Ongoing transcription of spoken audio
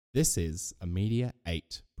This is a Media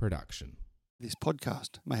 8 production. This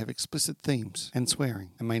podcast may have explicit themes and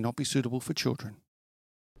swearing and may not be suitable for children.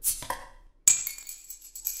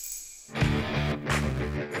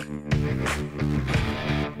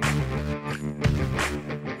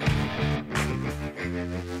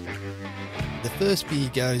 The first beer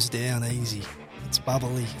goes down easy. It's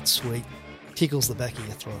bubbly, it's sweet, tickles the back of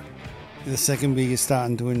your throat. The second beer, you're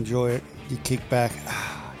starting to enjoy it. You kick back,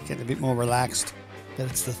 getting a bit more relaxed. But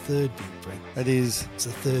it's the third beer, Brent. It is. It's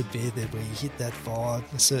the third beer that where you hit that vibe,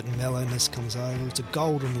 a certain mellowness comes over. It's a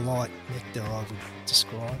golden light nectar, I would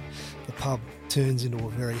describe. The pub turns into a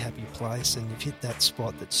very happy place and you've hit that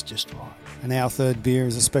spot that's just right. And our third beer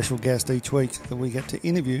is a special guest each week that we get to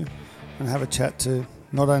interview and have a chat to,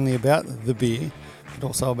 not only about the beer, but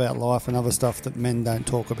also about life and other stuff that men don't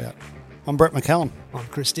talk about. I'm Brett McCallum. I'm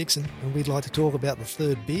Chris Dixon and we'd like to talk about the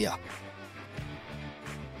third beer.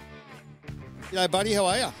 G'day, buddy. How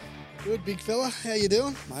are you? Good, big fella. How you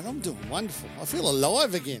doing? Mate, I'm doing wonderful. I feel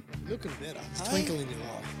alive again. Looking better. It's Hey. twinkle in your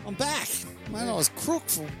eye. I'm back. Mate, I was crook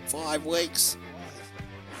for 5 weeks.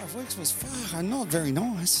 5 weeks was far. Not very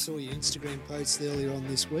nice. Saw your Instagram post earlier on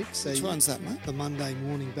this week. So Which one's that, mate? The Monday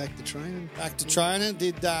morning back to training. Back to training.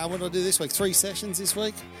 Did what did I do this week? 3 sessions this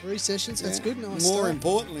week. 3 sessions. That's Yeah. good. Nice. More start.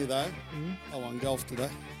 importantly, though, I won golf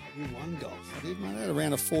today. You won golf. I did, mate. I had a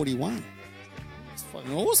round of 41. It's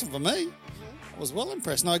fucking awesome for me. I was well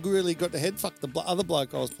impressed. And I really got to head fuck the other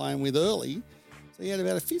bloke I was playing with early. So he had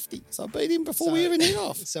about a 50. So I beat him before we even hit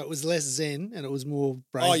off. So it was less zen and it was more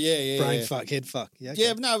brain. Oh, yeah. Brain fuck, head fuck. Yeah. Okay.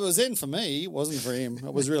 Yeah, but no, it was in for me. It wasn't for him.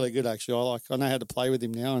 It was really good, actually. I know how to play with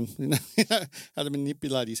him now and how to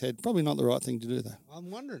manipulate his head. Probably not the right thing to do, though. I'm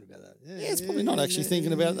wondering about that. Yeah, Yeah, it's probably not actually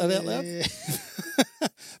thinking about that out loud. Yeah.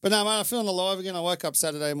 But no, mate, I'm feeling alive again. I woke up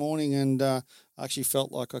Saturday morning and I actually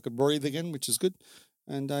felt like I could breathe again, which is good.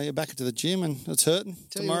 And you're back into the gym and it's hurting.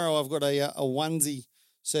 Tell you Tomorrow I've got a onesie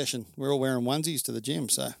session. We're all wearing onesies to the gym,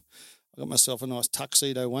 so I got myself a nice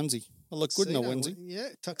tuxedo onesie. I look good in a onesie. Yeah,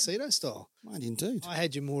 tuxedo style. Mate, indeed. I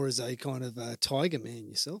had you more as a kind of tiger man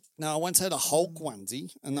yourself. No, I once had a Hulk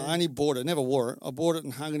onesie and I only bought it, never wore it. I bought it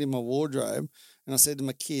and hung it in my wardrobe and I said to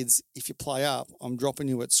my kids, if you play up, I'm dropping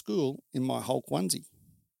you at school in my Hulk onesie.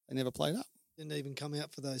 They never played up. Didn't even come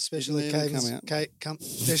out for those special Didn't even occasions. come out.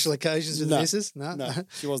 Special occasions with No, the missus. No, No,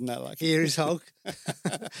 she wasn't that lucky. Here is Hulk.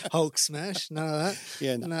 Hulk smash. None of that.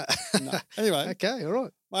 Yeah, no. No. No. Anyway, Okay, all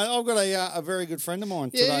right. mate, I've got a very good friend of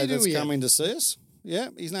mine Yeah, today you do, that's yeah. coming to see us. Yeah,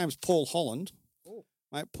 his name's Paul Holland. Oh.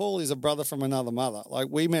 Mate, Paul is a brother from another mother. Like,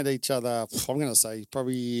 we met each other, I'm going to say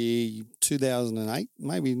probably 2008,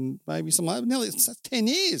 maybe something like that. Nearly 10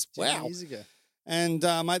 years. 10 Wow. years ago. And,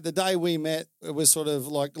 mate, the day we met, it was sort of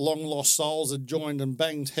like long lost souls had joined and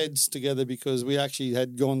banged heads together because we actually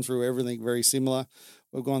had gone through everything very similar.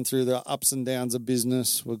 We've gone through the ups and downs of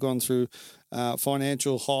business. We've gone through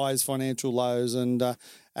financial highs, financial lows. And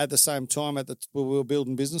at the same time, we were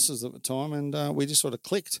building businesses at the time and we just sort of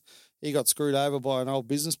clicked. He got screwed over by an old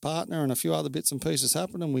business partner and a few other bits and pieces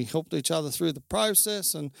happened and we helped each other through the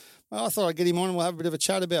process. And I thought I'd get him on and we'll have a bit of a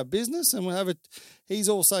chat about business and he's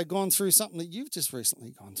also gone through something that you've just recently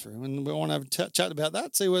gone through and we want to have a chat about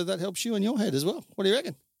that, see whether that helps you in your head as well. What do you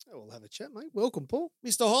reckon? Oh, we'll have a chat, mate. Welcome, Paul.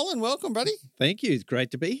 Mr. Holland, welcome, buddy. Thank you. It's great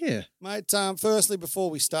to be here. Mate, firstly, before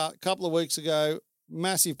we start, a couple of weeks ago,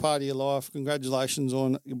 massive part of your life. Congratulations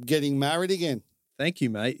on getting married again. Thank you,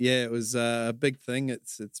 mate. Yeah, it was a big thing.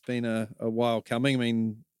 It's been a while coming. I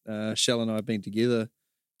mean, Shell and I have been together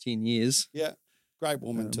 10 years. Yeah, great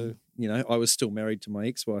woman too. You know, I was still married to my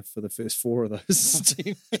ex-wife for the first 4 of those 10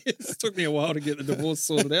 years. It took me a while to get the divorce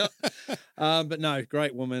sorted out. But no,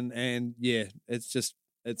 great woman. And yeah,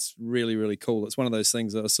 it's really, really cool. It's one of those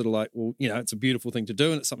things that I was sort of like, well, you know, it's a beautiful thing to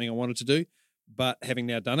do and it's something I wanted to do. But having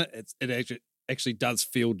now done it, it actually does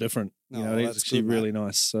feel different. You Oh, know, it's that's actually good, really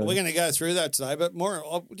nice. So Well, we're going to go through that today, but more,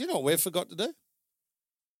 do you know what we forgot to do?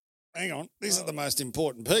 Hang on, this is the most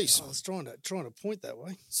important piece. I was trying to point that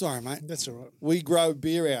way. Sorry, mate. That's all right. We grow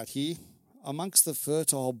beer out here amongst the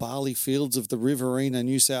fertile barley fields of the Riverina,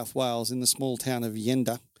 New South Wales, in the small town of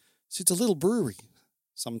Yenda, sits a little brewery,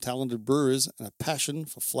 some talented brewers, and a passion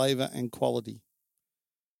for flavour and quality.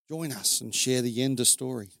 Join us and share the Yenda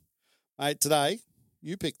story. Mate, today,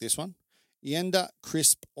 you pick this one. Yenda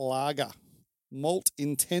Crisp Lager, malt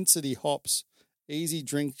intensity hops, easy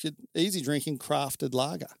drinking crafted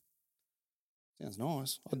lager. Sounds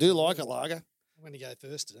nice. I do like a lager. I'm going to go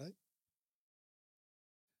first today.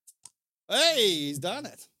 Hey, he's done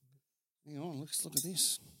it. Hang on, let's look at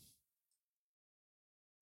this.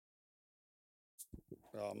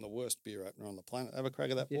 Oh, I'm the worst beer opener on the planet. Have a crack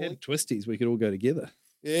at that, if you Paulie? had twisties, we could all go together.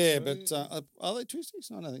 Yeah, but are they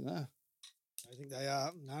twisties? I don't think they are. I think they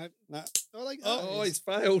are. No. No. Oh, he's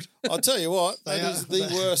failed. I'll tell you what, They that are. is the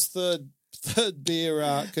worst third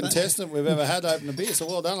beer contestant we've ever had open a beer. So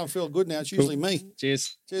well done. I feel good now. It's usually me.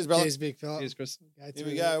 Cheers. Cheers, brother. Cheers, big fella. Cheers, Chris. Here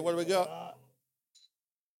we go. What do we got?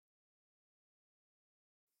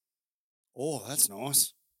 Oh, that's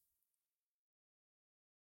nice.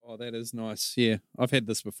 Oh, that is nice. Yeah, I've had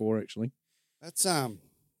this before, actually. That's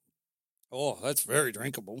Oh, that's very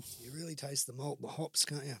drinkable. You really taste the malt, the hops,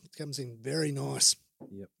 can't you? It comes in very nice.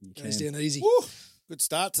 Yep, you Goes can. down easy. Woo. Good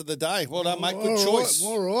start to the day. Well done, mate. Good choice.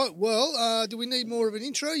 All right. Well, do we need more of an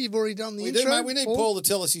intro? You've already done the We intro. do, mate. We need Paul to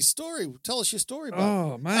tell us his story. Tell us your story, bro.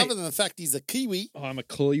 Oh, mate. Other than the fact he's a Kiwi. I'm a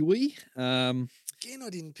Kiwi. Again, I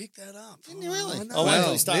didn't pick that up. Didn't you really? I know. Oh, wait till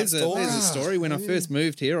Well, he starts there's talking. a story. When I Yeah. first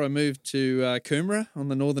moved here, I moved to Coomera on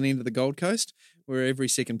the northern end of the Gold Coast, where every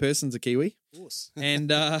second person's a Kiwi. Of course.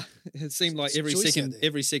 And it seemed like It's a choice out there.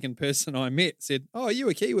 every second person I met said, "Oh, are you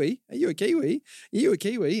a Kiwi? Are you a Kiwi? Are you a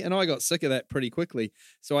Kiwi?" And I got sick of that pretty quickly.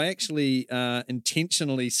 So I actually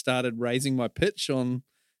intentionally started raising my pitch on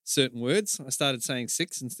certain words. I started saying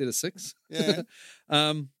 6 instead of 6. Yeah.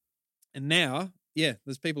 And now, yeah,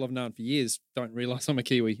 there's people I've known for years don't realise I'm a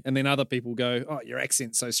Kiwi, and then other people go, "Oh, your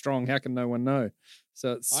accent's so strong. How can no one know?"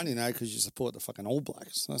 So it's I only know because you support the fucking All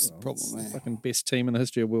Blacks. That's the problem, it's the man. fucking best team in the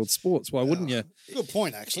history of world sports. Why wouldn't you? Good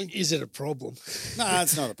point, actually. Is it a problem? No,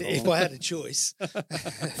 it's not a problem. If I had a choice. Yeah,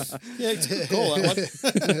 it's a good call,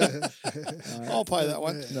 that one. I'll pay that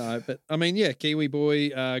one. No, but I mean, yeah, Kiwi boy,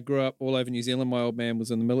 grew up all over New Zealand. My old man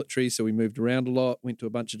was in the military, so we moved around a lot, went to a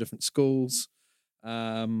bunch of different schools,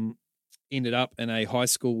 ended up in a high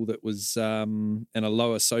school that was in a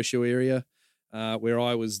lower socio area, where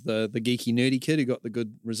I was the geeky, nerdy kid who got the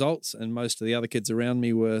good results, and most of the other kids around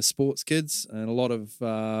me were sports kids and a lot of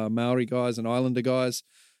Maori guys and Islander guys.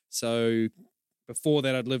 So before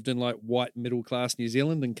that, I'd lived in like white middle class New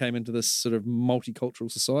Zealand and came into this sort of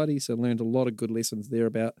multicultural society. So I learned a lot of good lessons there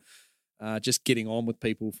about just getting on with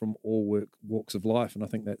people from all walks of life. And I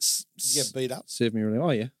think that's You get beat up. served me really.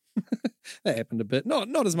 Oh, yeah. That happened a bit.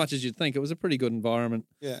 Not as much as you'd think. It was a pretty good environment.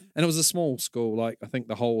 Yeah. And it was a small school. Like I think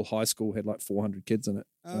the whole high school had like 400 kids in it.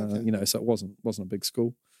 Oh, okay. So it wasn't a big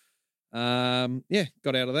school. Yeah,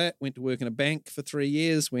 got out of that, went to work in a bank for 3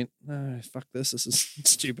 years, went, no, fuck this is a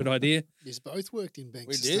stupid idea. You've both worked in banks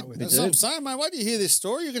We to did. start with. That's what I'm saying, mate. Why do you hear this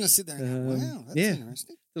story? You're going to sit there and go, wow, that's yeah.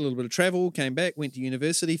 interesting. Did a little bit of travel, came back, went to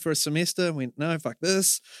university for a semester, went, no, fuck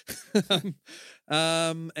this.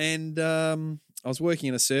 I was working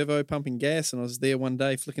in a servo pumping gas, and I was there one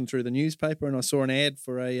day flicking through the newspaper, and I saw an ad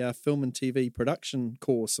for a film and TV production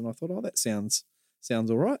course, and I thought, oh, that sounds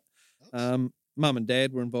all right. Mum and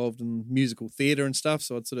Dad were involved in musical theatre and stuff,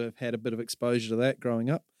 so I'd sort of had a bit of exposure to that growing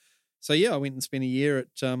up. So yeah, I went and spent a year at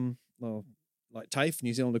like TAFE,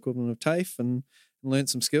 New Zealand equivalent of TAFE, and learned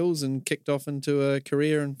some skills and kicked off into a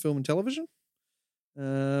career in film and television.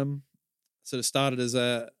 Sort of started as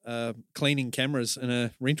a cleaning cameras in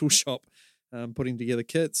a rental shop, putting together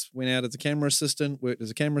kits, went out as a camera assistant, worked as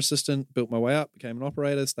a camera assistant, built my way up, became an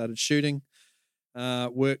operator, started shooting,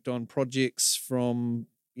 worked on projects from,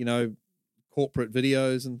 corporate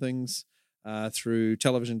videos and things, through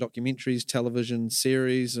television documentaries, television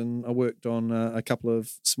series, and I worked on a couple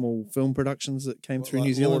of small film productions that came through Like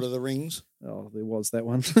New Zealand. Lord of the Rings. Oh, there was that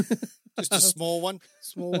one. Just a small one.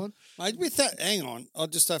 Small one. Mate, with that, hang on. I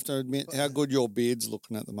just have to admit how good your beard's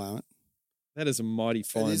looking at the moment. That is a mighty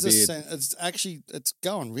fine It is beard. it's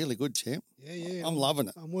going really good, champ. Yeah. I'm loving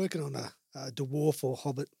it. I'm working on a dwarf or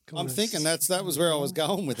hobbit. I'm thinking that was where I was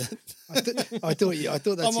going with it. I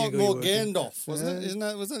thought that's I'm your more Gandalf, wasn't it?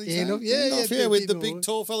 Was that his name? Gandalf, yeah, with the bit big more-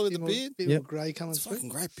 tall fella with the Bit more- beard. bit Yep. more grey coming It's a through. fucking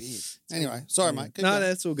great beard. Anyway, sorry, mate. Keep No, going.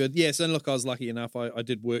 that's all good. Yes, and look, I was lucky enough. I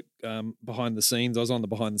did work behind the scenes. I was on the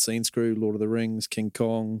behind the scenes crew, Lord of the Rings, King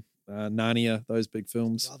Kong, Narnia, those big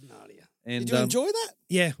films. Love Narnia. And Did you enjoy that?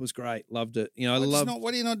 Yeah, it was great. Loved it. I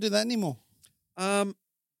Why do you not do that anymore?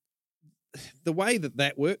 the way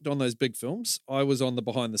that worked on those big films. I was on the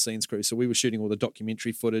behind the scenes crew, so we were shooting all the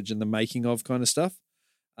documentary footage and the making of kind of stuff.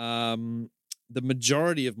 The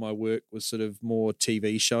majority of my work was sort of more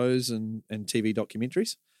TV shows and TV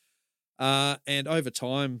documentaries. And over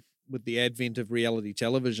time, with the advent of reality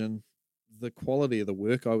television, the quality of the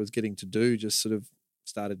work I was getting to do just sort of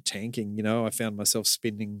started tanking. I found myself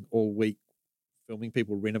spending all week filming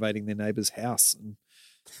people renovating their neighbour's house and,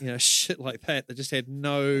 shit like that just had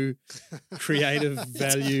no creative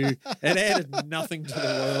value. It added nothing to the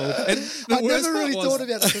world. And the I worst never part really was- thought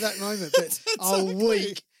about it to that moment, but a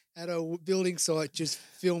week at a building site just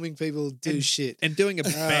filming people do shit. And doing a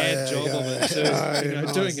bad job of it too.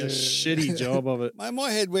 Doing a shitty job of it.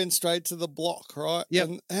 My head went straight to the block, right? Yep.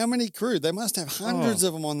 And how many crew? They must have hundreds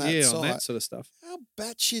of them on that site. On that sort of stuff. How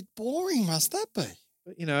batshit boring must that be?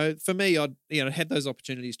 But, for me, I'd had those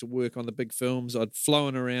opportunities to work on the big films. I'd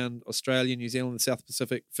flown around Australia, New Zealand, the South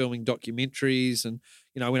Pacific, filming documentaries, and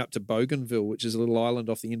I went up to Bougainville, which is a little island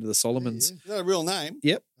off the end of the Solomons. Is that a real name?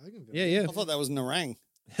 Yep. Bougainville. Yeah. I thought that was Narang.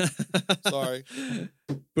 Sorry.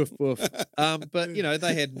 Boof, boof. But,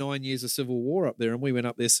 they had 9 years of civil war up there, and we went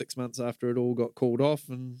up there 6 months after it all got called off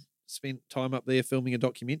and spent time up there filming a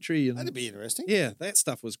documentary. And That'd be interesting. yeah, that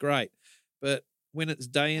stuff was great. But when it's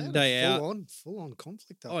day in, day out. Full on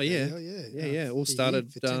conflict up Oh, there. yeah. Yeah. All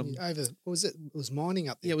started. For 10 years. Over, what was it? It was mining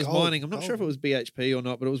up there. Yeah, it was mining. I'm not sure if it was BHP or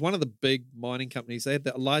not, but it was one of the big mining companies. They had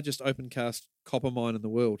the largest open cast copper mine in the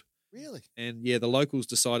world. Really? And the locals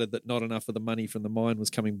decided that not enough of the money from the mine was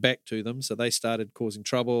coming back to them, so they started causing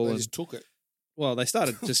trouble. They and just took it. Well, they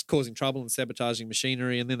started just causing trouble and sabotaging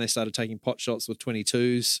machinery, and then they started taking pot shots with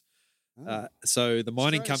 22s. So the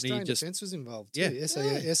mining company Australian just Defence was involved too.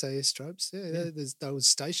 Yeah. SAS troops. Yeah. They was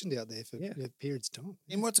stationed out there for periods of time.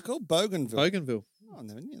 In what's it called? Bougainville. Bougainville. Oh, I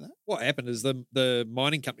never knew that. What happened is the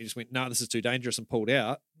mining company just went, no, this is too dangerous, and pulled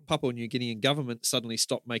out. Papua New Guinean government suddenly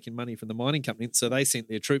stopped making money from the mining company, so they sent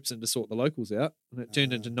their troops in to sort the locals out, and it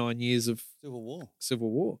turned into 9 years of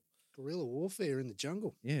Civil War. Guerrilla warfare in the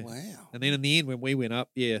jungle. Yeah. Wow. And then in the end, when we went up,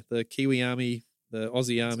 the Kiwi Army, the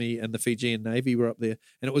Aussie Army, and the Fijian Navy were up there,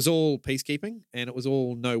 and it was all peacekeeping, and it was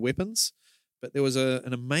all no weapons, but there was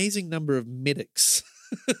an amazing number of medics.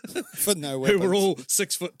 For no who weapons. were all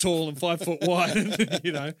 6 foot tall and 5 foot wide,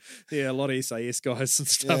 a lot of SAS guys and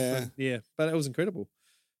stuff. Yeah. But it was incredible.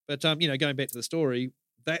 But going back to the story,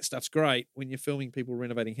 that stuff's great when you're filming people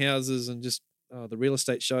renovating houses and just the real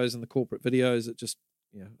estate shows and the corporate videos. It just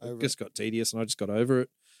got tedious, and I just got over it.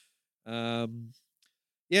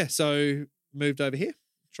 So moved over here,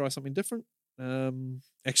 try something different.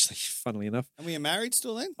 Actually, funnily enough, And were you married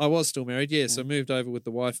still then? I was still married. Yeah, so moved over with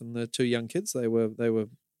the wife and the 2 young kids. They were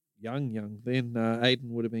young then. Aiden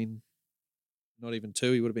would have been not even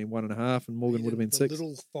 2; he would have been 1.5, and Morgan would have been the 6.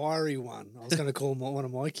 Little fiery one. I was going to call one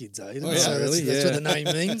of my kids Aiden. Oh, yeah, so really? that's what the name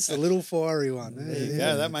means. The little fiery one.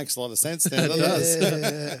 Yeah, that makes a lot of sense then. It doesn't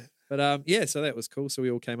Yeah. But so that was cool. So we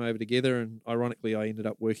all came over together, and ironically, I ended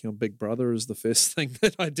up working on Big Brother as the first thing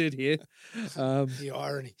that I did here. The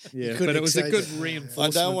irony. Yeah, couldn't but it was a good exaggerate. I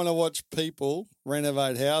reinforcement. don't want to watch people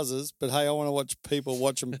renovate houses, but hey, I want to watch people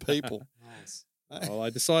watching people. Nice. Well, I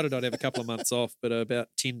decided I'd have a couple of months off, but about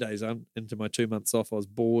 10 days into my 2 months off, I was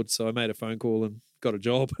bored, so I made a phone call and got a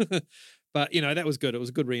job. But, that was good. It was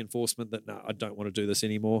a good reinforcement that, no, I don't want to do this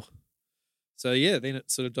anymore. So, then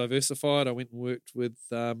it sort of diversified. I went and worked with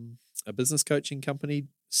a business coaching company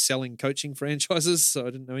selling coaching franchises, so I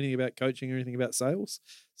didn't know anything about coaching or anything about sales.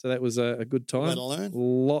 So that was a good time. Way to learn.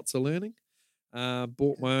 Lots of learning.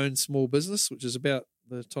 Bought my own small business, which is about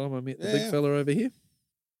the time I met the big fella over here.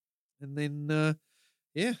 And then, I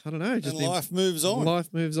don't know. And life moves on.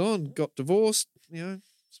 Life moves on. Got divorced,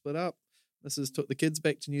 split up. Mrs. took the kids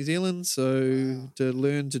back to New Zealand, so to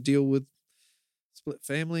learn to deal with split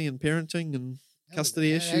family and parenting and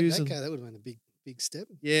custody issues. That would have been a big step.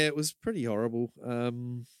 Yeah, it was pretty horrible.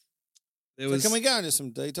 Can we go into some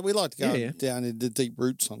detail? We like to go down into deep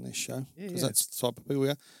roots on this show because that's the type of people we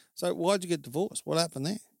are. So why'd you get divorced? What happened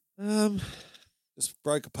there? Just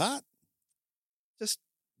broke apart? Just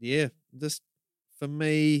for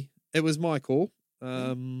me, it was my call.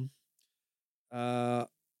 I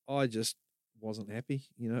just wasn't happy.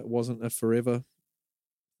 It wasn't a forever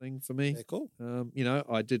thing for me. Yeah, cool.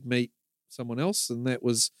 I did meet someone else, and it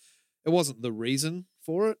wasn't the reason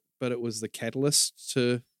for it, but it was the catalyst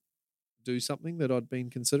to do something that I'd been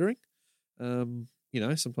considering.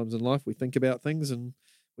 Sometimes in life we think about things and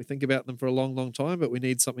we think about them for a long, long time, but we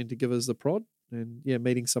need something to give us the prod. And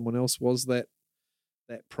meeting someone else was that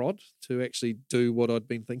prod to actually do what I'd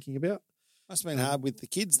been thinking about. Must have been hard with the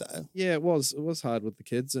kids though. Yeah, it was. It was hard with the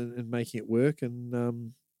kids and making it work.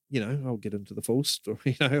 And I'll get into the full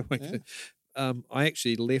story. I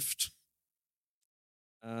actually left,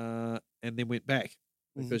 and then went back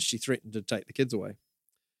because she threatened to take the kids away,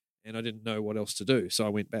 and I didn't know what else to do, so I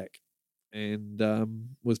went back and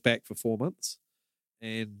was back for 4 months.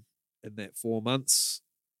 And in that 4 months,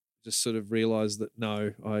 just sort of realised that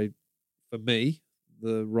for me,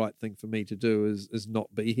 the right thing for me to do is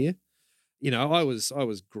not be here. I was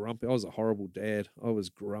grumpy. I was a horrible dad. I was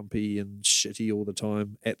grumpy and shitty all the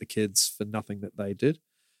time at the kids for nothing that they did.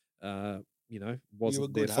 Wasn't you a their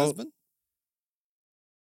good fault. husband?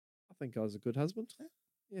 I think I was a good husband.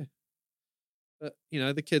 Yeah. But,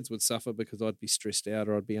 the kids would suffer because I'd be stressed out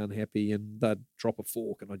or I'd be unhappy and they'd drop a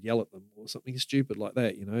fork and I'd yell at them or something stupid like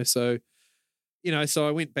that, So, so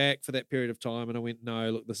I went back for that period of time and I went, no,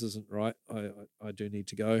 look, this isn't right. I do need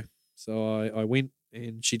to go. So I went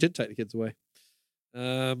and she did take the kids away.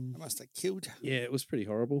 I must have killed you. Yeah, it was pretty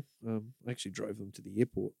horrible. I actually drove them to the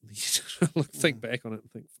airport. Think back on it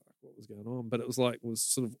and think, fuck, what was going on? But it was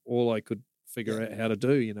sort of all I could figure out how to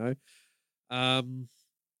do,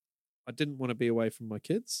 I didn't want to be away from my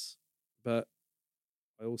kids, but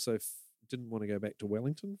I also didn't want to go back to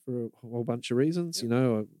Wellington for a whole bunch of reasons. Yep.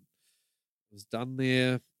 I was done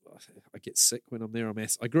there. I get sick when I'm there.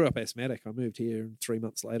 I grew up asthmatic. I moved here, and 3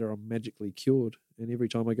 months later, I'm magically cured. And every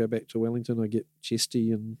time I go back to Wellington, I get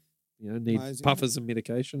chesty and need Amazing. puffers and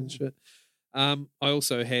medication and shit. I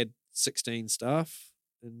also had 16 staff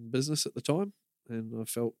in business at the time, and I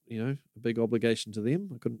felt a big obligation to them.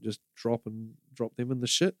 I couldn't just drop them in the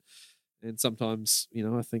shit. And sometimes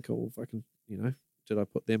I think, oh, if I can, did I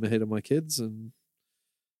put them ahead of my kids? And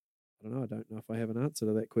I don't know. I don't know if I have an answer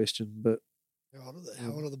to that question, but. How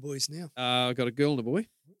old are the boys now? I got a girl and a boy.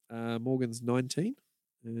 Morgan's 19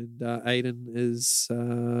 and Aiden is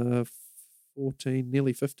 14,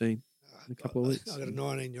 nearly 15 in a couple of weeks. I got a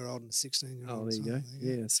 19-year-old and a 16-year-old. Oh, there you go.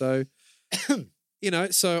 Yeah. So,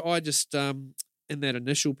 so I just, in that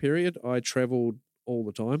initial period, I traveled all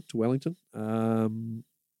the time to Wellington.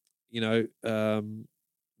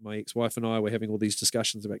 My ex-wife and I were having all these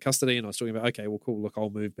discussions about custody, and I was talking about, okay, well, cool, look, I'll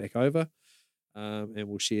move back over. And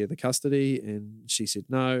we'll share the custody. And she said,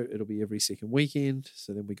 no, it'll be every second weekend.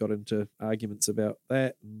 So then we got into arguments about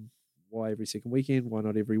that and why every second weekend, why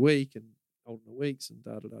not every week and alternate weeks and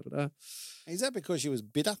da-da-da-da-da. Is that because she was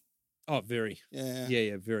bitter? Oh, very. Yeah.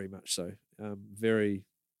 Yeah, very much so. Very,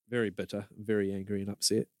 very bitter, very angry and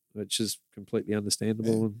upset, which is completely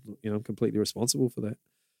understandable. And, I'm completely responsible for that.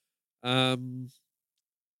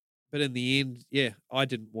 But in the end, I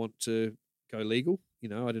didn't want to go legal.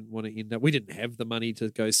 I didn't want to end up. We didn't have the money to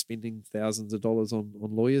go spending thousands of dollars on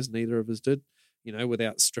lawyers. Neither of us did.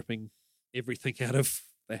 Without stripping everything out of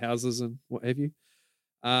the houses and what have you.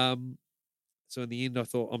 So in the end, I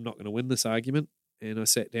thought I'm not going to win this argument, and I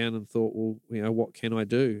sat down and thought, well, what can I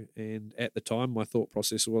do? And at the time, my thought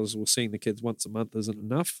process was, well, seeing the kids once a month isn't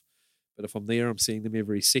enough. But if I'm there, I'm seeing them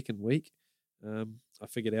every second week. I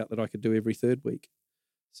figured out that I could do every third week.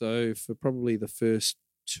 So for probably the first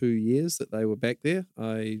 2 years that they were back there,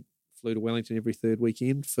 I flew to Wellington every third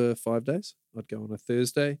weekend for 5 days. I'd go on a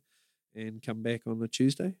Thursday and come back on a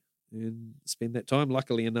Tuesday and spend that time.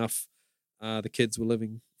 Luckily enough, the kids were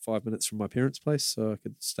living 5 minutes from my parents' place, so I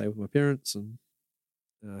could stay with my parents and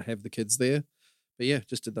have the kids there. But yeah,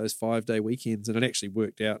 just did those 5-day weekends, and it actually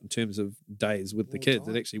worked out in terms of days with the kids.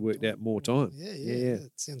 It actually worked out more time. Yeah.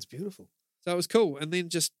 That sounds beautiful. So it was cool. And then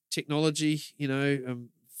just technology,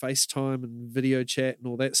 FaceTime and video chat and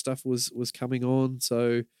all that stuff was coming on.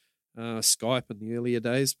 So Skype in the earlier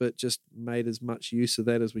days, but just made as much use of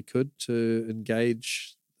that as we could to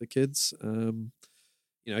engage the kids.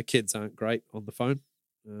 Kids aren't great on the phone,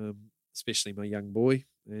 especially my young boy.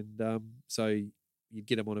 And so you'd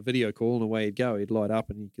get him on a video call and away he'd go. He'd light up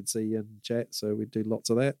and you could see you and chat. So we'd do lots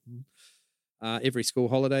of that. And, every school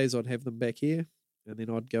holidays, I'd have them back here. And then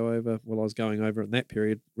I'd go over, I was going over in that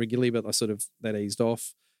period regularly, but that eased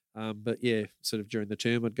off. But yeah, sort of during the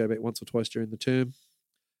term, I'd go back once or twice during the term.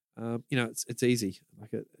 It's easy.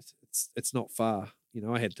 Like it's not far.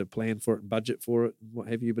 I had to plan for it and budget for it and what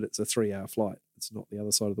have you, but it's a 3-hour flight. It's not the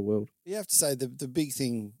other side of the world. You have to say the big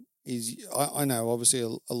thing is, I know obviously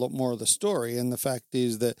a lot more of the story, and the fact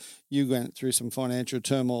is that you went through some financial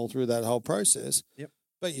turmoil through that whole process. Yep.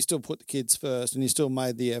 But you still put the kids first, and you still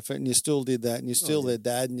made the effort, and you still did that, and you're still their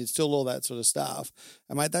dad, and you're still all that sort of stuff.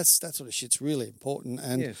 And mate, that sort of shit's really important.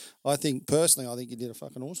 And I think personally, you did a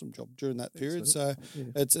fucking awesome job during that period. So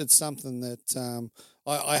it's something that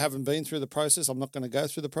I haven't been through the process. I'm not going to go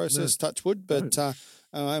through the process, touch wood. But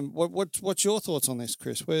what's your thoughts on this,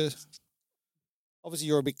 Chris? Obviously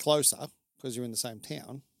you're a bit closer because you're in the same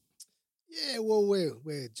town. Yeah, well,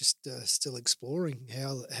 we're just still exploring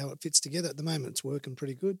how it fits together. At the moment, it's working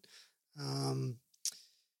pretty good. I've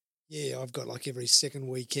got like every second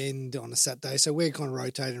weekend on a Saturday, so we're kind of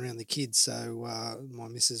rotating around the kids. So my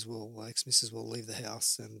ex-missus will leave the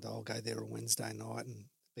house, and I'll go there on Wednesday night and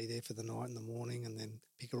be there for the night and the morning, and then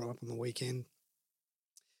pick her up on the weekend.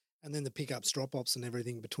 And then the pickups, drop-offs and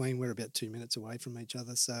everything between, we're about 2 minutes away from each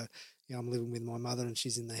other. So, I'm living with my mother and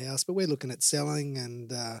she's in the house, but we're looking at selling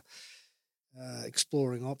and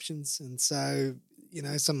exploring options. And so,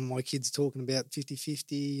 some of my kids are talking about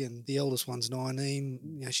 50-50, and the eldest one's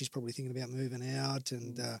 19. She's probably thinking about moving out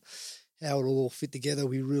and how it'll all fit together,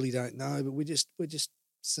 we really don't know. But we're just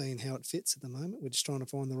seeing how it fits at the moment. We're just trying to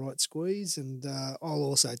find the right squeeze. And I'll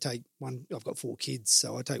also take one. I've got 4 kids,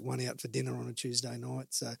 so I take one out for dinner on a Tuesday night.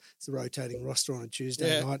 So it's a rotating roster on a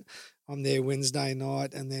Tuesday night. I'm there Wednesday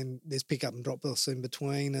night, and then there's pick up and drop offs in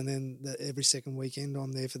between, and then every second weekend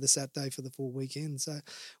I'm there for the Saturday for the full weekend. So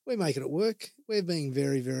we're making it work. We're being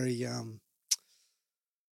very, very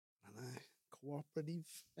cooperative.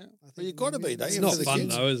 Yeah. I think Well, you've got to be, don't It's you, not for the fun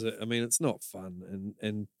kids? though, is it? I mean, it's not fun,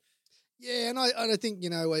 and Yeah, and I think,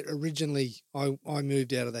 originally I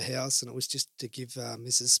moved out of the house and it was just to give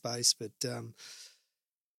Mrs. space, but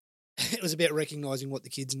it was about recognising what the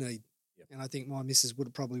kids need. Yep. And I think my missus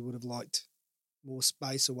probably would have liked more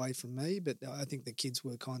space away from me, but I think the kids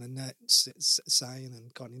were kind of saying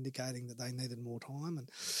and kind of indicating that they needed more time. And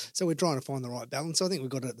so we're trying to find the right balance. I think we've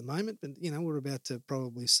got it at the moment, but, we're about to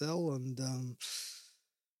probably sell and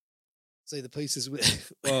see the pieces.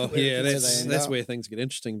 well, where yeah, they that's end that's up. where things get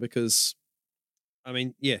interesting because, I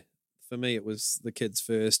mean, yeah, for me it was the kids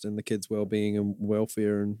first and the kids' well-being and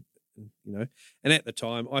welfare, and and at the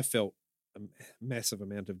time I felt a massive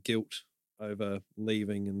amount of guilt over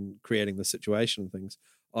leaving and creating the situation and things.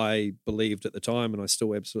 I believed at the time, and I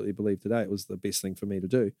still absolutely believe today, it was the best thing for me to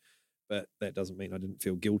do. But that doesn't mean I didn't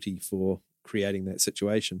feel guilty for creating that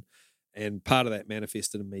situation. And part of that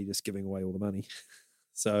manifested in me just giving away all the money.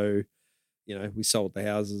 So, we sold the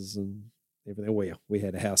houses and everything. We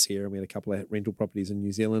had a house here and we had a couple of rental properties in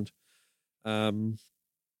New Zealand. And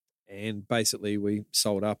basically we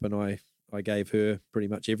sold up and I gave her pretty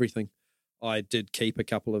much everything. I did keep I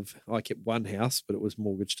kept one house, but it was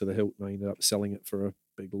mortgaged to the hilt and I ended up selling it for a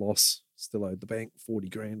big loss. Still owed the bank 40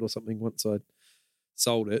 grand or something once I'd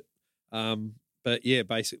sold it. But yeah,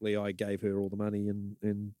 basically I gave her all the money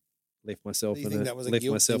and left myself Do you think that was a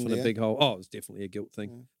guilt thing in a there? big hole. Oh, it was definitely a guilt thing.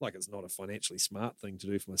 Yeah. Like, it's not a financially smart thing to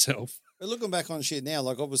do for myself. But looking back on shit now,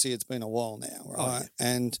 like obviously it's been a while now, right? Oh, yeah.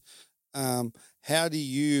 And how do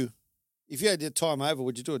you, if you had your time over,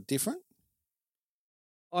 would you do it different?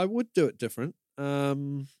 I would do it different.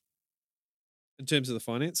 In terms of the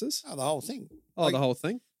finances. Oh, the whole thing. Oh, Like- the whole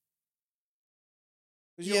thing.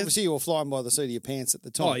 Because Yeah. obviously you were flying by the seat of your pants at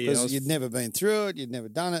the time. Oh, yeah, I Because was- you'd never been through it, you'd never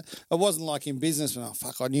done it. It wasn't like in business when,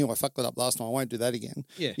 I knew I fucked it up last time, I won't do that again.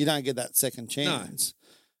 Yeah. You don't get that second chance.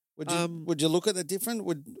 Would you look at it different?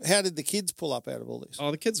 How did the kids pull up out of all this?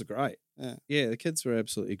 Oh, the kids are great. Yeah. The kids were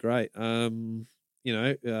absolutely great. My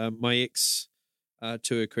ex,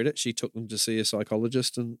 to her credit, she took them to see a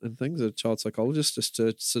psychologist and things, a child psychologist, just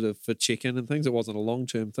to sort of for check-in and things. It wasn't a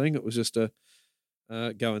long-term thing. It was just to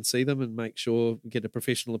go and see them and make sure, get a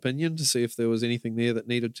professional opinion to see if there was anything there that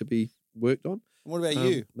needed to be worked on. What about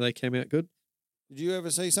you? They came out good. Did you ever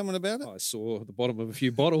see someone about it? I saw the bottom of a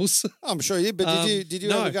few bottles. I'm sure you did, but did you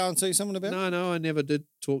no. ever go and see someone about it? No, I never did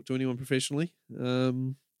talk to anyone professionally. I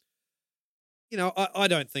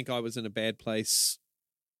don't think I was in a bad place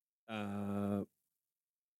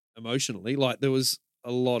emotionally. Like, there was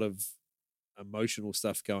a lot of emotional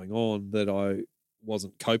stuff going on that I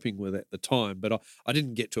wasn't coping with at the time, but I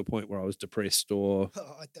didn't get to a point where I was depressed or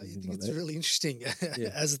I anything think like it's that. really interesting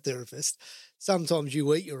Yeah. as a therapist. Sometimes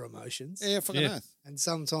you eat your emotions, Yeah, fucking Yeah. oath. and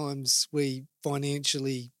sometimes we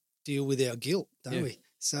financially deal with our guilt, don't Yeah. we?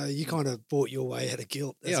 So you kind of bought your way out of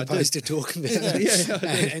guilt as Yeah, I did. opposed to talking about it. Yeah, I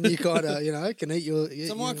did. And you kind of, can eat your.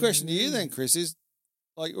 So my question to you then, Chris, is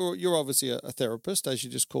like you're obviously a therapist, as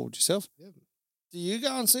you just called yourself. Yeah. Do you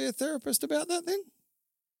go and see a therapist about that then?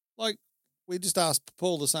 Like, we just asked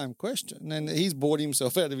Paul the same question, and he's bought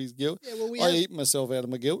himself out of his guilt. Yeah, well, I eat myself out of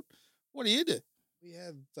my guilt. What do you do? we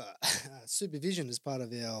have supervision as part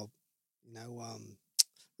of our,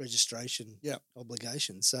 registration Yep.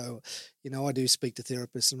 obligation. So, I do speak to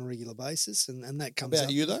therapists on a regular basis, and that comes About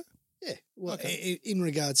up. you though? Yeah, well, Okay. in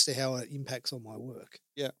regards to how it impacts on my work.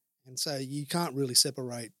 Yeah. And so you can't really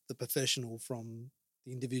separate the professional from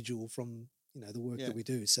the individual from, the work Yeah. that we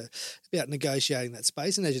do. So it's about negotiating that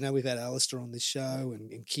space. And as you know, we've had Alistair on this show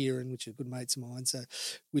and Kieran, which are good mates of mine,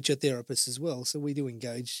 which are therapists as well. So we do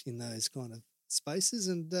engage in those kind of spaces.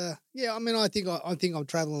 And I think I'm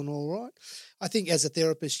traveling all right. I think as a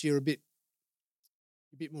therapist, you're a bit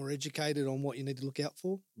more educated on what you need to look out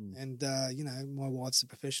for. Mm. And, my wife's a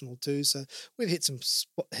professional too. So we've hit some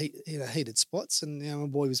heated spots. And, my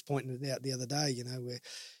boy was pointing it out the other day, where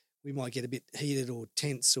we might get a bit heated or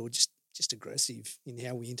tense or just aggressive in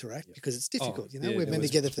how we interact because it's difficult. We've there been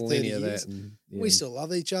was together for 30 plenty of years. that and, We still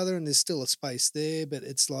love each other and there's still a space there, but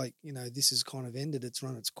it's like, this is kind of ended. It's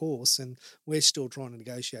run its course and we're still trying to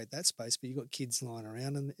negotiate that space, but you've got kids lying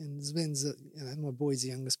around and Sven's, my boy's the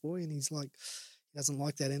youngest boy and he's like, he doesn't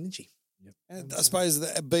like that energy. And I suppose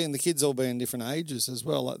that being the kids all being different ages as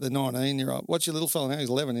well, like the 19-year-old. What's your little fella now? He's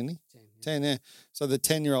 11, isn't he? 10, yeah. So the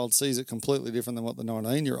 10-year-old sees it completely different than what the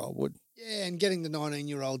 19-year-old would. Yeah, and getting the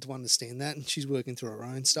 19-year-old to understand that, and she's working through her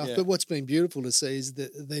own stuff. Yeah. But what's been beautiful to see is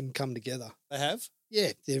that them come together. They have?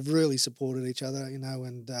 Yeah, they've really supported each other,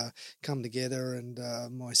 and come together. And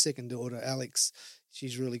my second daughter, Alex,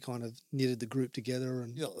 she's really kind of knitted the group together.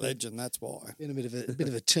 And You're a legend, that's why. been a bit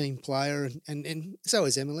of a team player, and so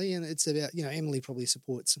is Emily. And it's about, Emily probably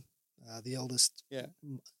supports the eldest, Yeah.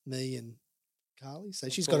 me and Carly. So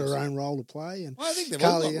Of she's got her course. own role to play. And Well, I think they've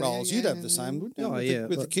Carly, all got roles. You'd have the same, wouldn't you? Oh, with yeah,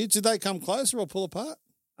 with the but- kids. Did they come closer or pull apart?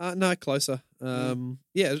 No, closer.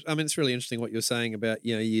 Yeah, I mean, it's really interesting what you're saying about,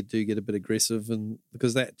 you do get a bit aggressive, and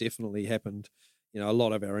because that definitely happened. A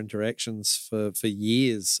lot of our interactions for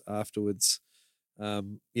years afterwards,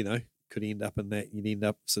 could end up in that. You'd end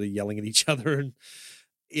up sort of yelling at each other, and,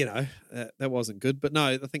 that wasn't good. But no,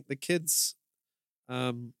 I think the kids,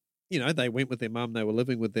 they went with their mum, they were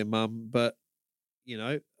living with their mum, but,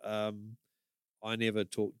 I never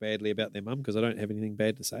talked badly about their mum because I don't have anything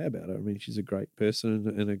bad to say about her. I mean, she's a great person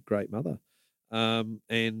and a great mother. And,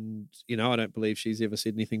 I don't believe she's ever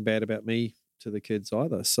said anything bad about me to the kids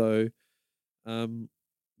either. So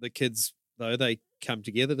the kids, though, they come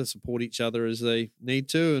together to support each other as they need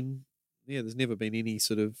to. And, there's never been any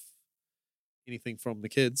sort of anything from the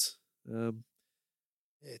kids.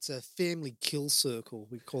 it's a family kill circle,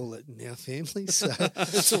 we call it in our family. So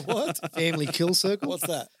It's a what? family kill circle. What's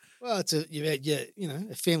that? Well, it's a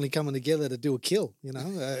family coming together to do a kill.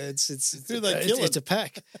 It's Who they killing? it's a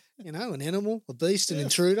pack. An animal, a beast, an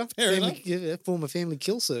intruder. fair Form a family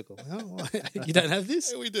kill circle. You don't have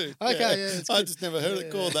this? Yeah, we do. Okay, yeah, it's I good. just never heard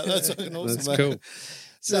it called that. That's fucking awesome. That's mate. cool.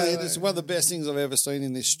 So So, it's one of the best things I've ever seen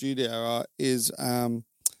in this studio is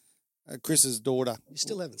Chris's daughter. You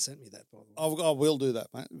still haven't sent me that, by the way. I will do that,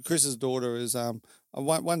 mate. Chris's daughter is a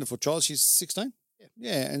wonderful child. She's 16.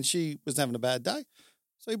 Yeah, and she was having a bad day.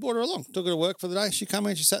 So he brought her along, took her to work for the day. She came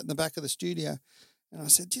in, she sat in the back of the studio. And I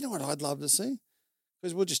said, do you know what I'd love to see?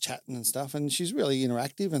 Because we're just chatting and stuff, and she's really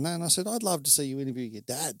interactive. And I said, I'd love to see you interview your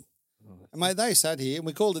dad. And mate, they sat here, and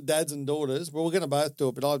we called it Dads and Daughters. But we're going to both do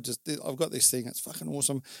it. But I've got this thing. It's fucking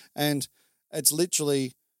awesome. And it's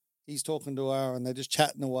literally, he's talking to her, and they're just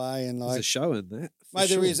chatting away. And There's a show in that. for mate,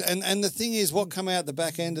 there sure. is. And the thing is, what come out the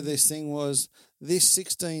back end of this thing was this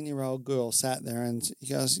 16-year-old girl sat there and he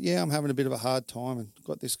goes, yeah, I'm having a bit of a hard time and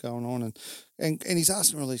got this going on. And he's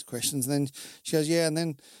asking her all these questions. And then she goes, yeah. And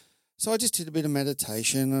then, so I just did a bit of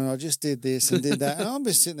meditation and I just did this and did that. And I'm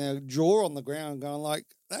just sitting there, jaw on the ground going like,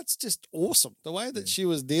 that's just awesome. The way that she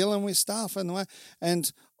was dealing with stuff and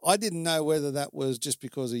I didn't know whether that was just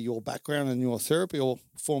because of your background and your therapy or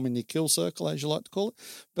forming your kill circle, as you like to call it.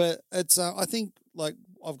 But it's, I think, like,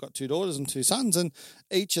 I've got 2 daughters and 2 sons, and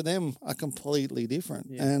each of them are completely different.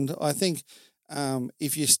 Yeah. And I think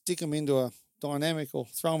if you stick them into a dynamic or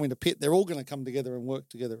throw them in a pit, they're all going to come together and work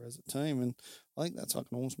together as a team. And I think that's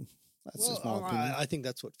fucking awesome. That's just my opinion. I think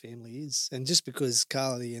that's what family is, and just because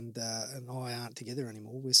Carly and I aren't together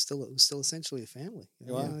anymore, we're still essentially a family.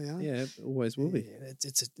 You are. Yeah, it always will be. Yeah,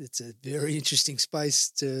 it's a very interesting space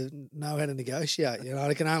to know how to negotiate.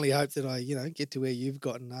 I can only hope that I get to where you've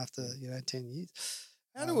gotten after 10 years.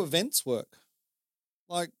 How do events work?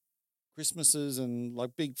 Like Christmases and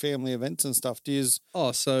like big family events and stuff. How's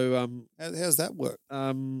that work?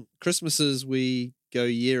 Christmases we go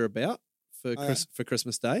year about for Oh, yeah. for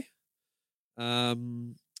Christmas Day.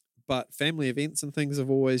 But family events and things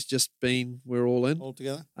have always just been we're all in. All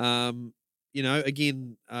together?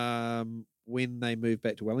 Again, when they moved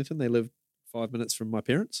back to Wellington, they lived 5 minutes from my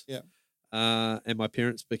parents. Yeah. And my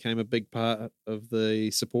parents became a big part of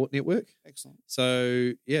the support network. Excellent.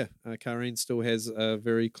 So, Kareen still has a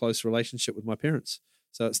very close relationship with my parents.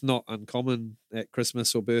 So it's not uncommon at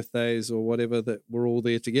Christmas or birthdays or whatever that we're all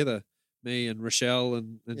there together. Me and Rochelle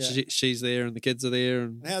and Yeah. she's there and the kids are there.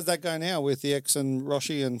 And And how's that going now with the ex and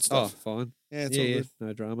Roshi and stuff? fine. Yeah, it's all good.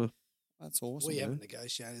 No drama. That's awesome. We man. haven't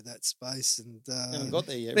negotiated that space, and Haven't got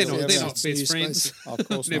there yet. They're really, not, have they're we? not New best friends. space. Of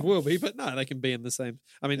course Never not. will be, but no, they can be in the same.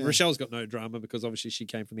 I mean, Yeah. Rochelle's got no drama because obviously she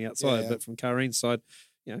came from the outside, Yeah. but from Kareen's side,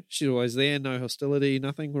 she's always there, no hostility,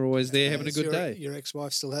 nothing. We're always there having a Does good your, day. Your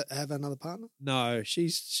ex-wife still have another partner? No,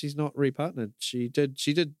 she's not repartnered. She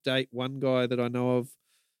did date one guy that I know of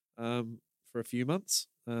for a few months,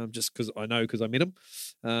 just because I met him.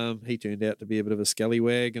 He turned out to be a bit of a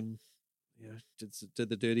scallywag and did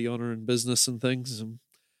the dirty on her in business and things.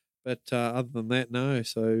 But other than that, no.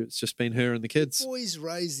 So it's just been her and the kids. Boys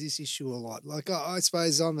raise this issue a lot. Like I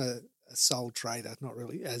suppose I'm a sole trader, not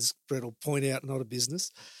really, as Brett will point out, not a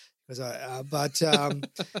business. But He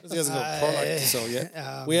hasn't got product to sell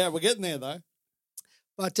yet. We're getting there though.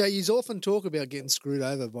 But you often talk about getting screwed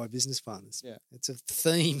over by business partners. Yeah. It's a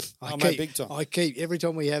theme. Mate, big time. I keep every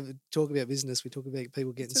time we talk about business, we talk about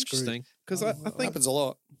people getting It's screwed. interesting because I think happens a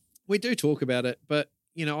lot. we do talk about it, but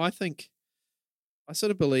I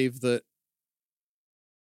sort of believe that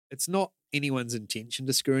it's not anyone's intention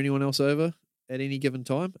to screw anyone else over at any given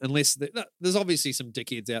time, unless there's obviously some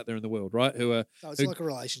dickheads out there in the world, right? Who are No, it's like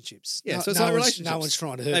relationships. Yeah, No- so it's no like one's- relationships. No one's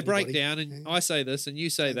trying to hurt they break anybody. down, and Yeah. I say this, and you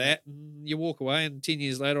say that, and you walk away, and 10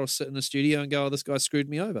 years later, I'll sit in the studio and go, "Oh, this guy screwed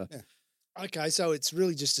me over." Yeah. Okay, so it's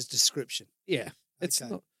really just a description. Yeah, it's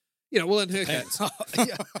Okay. not. Well, in her case,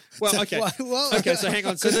 Yeah. well, okay. Well, Okay, so hang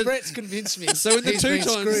on. So Because the- Brett's convinced me. So in the he's two been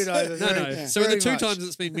times, screwed over. no. very- So in the very two much. times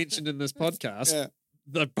it's been mentioned in this podcast, Yeah.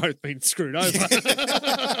 they've both been screwed over.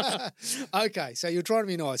 Okay, so you're trying to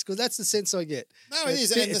be nice because that's the sense I get. No, it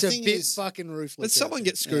is. And It's the a thing bit is, fucking ruthless. But out someone there.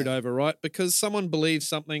 gets screwed over, right? Because someone believes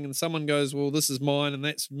something, and someone goes, "Well, this is mine, and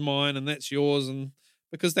that's mine, and that's yours," and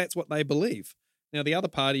because that's what they believe. Now the other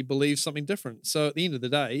party believes something different. So at the end of the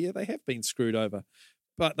day, yeah, they have been screwed over,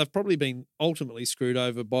 but they've probably been ultimately screwed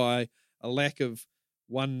over by a lack of,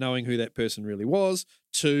 one, knowing who that person really was,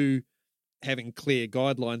 two, having clear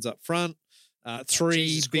guidelines up front, three,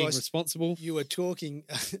 Jesus being Christ. responsible. You were talking.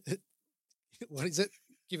 What is it?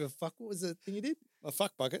 Give a fuck. What was the thing you did? a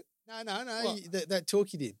fuck bucket. No. What? That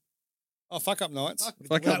talk you did. Oh, fuck up nights.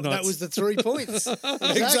 Fuck that, up that nights. was the 3 points.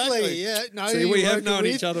 Exactly. Exactly. Yeah. No. See, you we have worked known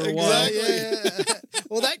with- each other a while. Yeah.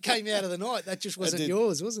 Well, that came out of the night. That just wasn't did.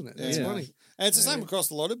 yours, wasn't it? That's Yeah. funny. And it's the same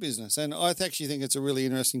across a lot of business. And I actually think it's a really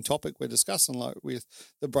interesting topic we're discussing, like with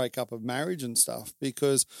the breakup of marriage and stuff,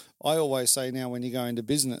 because I always say now when you go into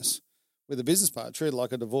business with a business partner, treat it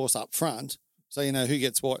like a divorce up front. So you know who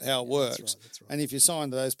gets what, how it works. That's right. And if you sign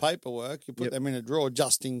those paperwork, you put Yep. them in a drawer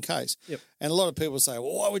just in case. Yep. And a lot of people say,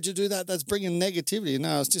 well, why would you do that? That's bringing negativity.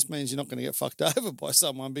 No, it just means you're not going to get fucked over by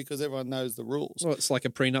someone because everyone knows the rules. Well, it's like a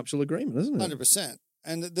prenuptial agreement, isn't it? 100%.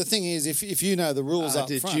 And the thing is, if you know the rules up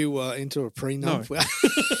Did front, you enter a prenup?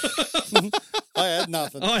 I had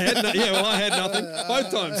nothing. I had I had nothing both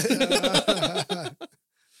times.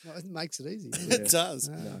 No, it makes it easy. doesn't It it? does.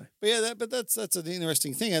 But yeah, that's an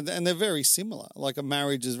interesting thing, and they're very similar. Like a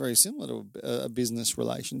marriage is very similar to a business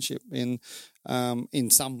relationship in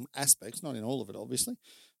some aspects, not in all of it, obviously.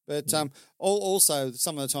 But also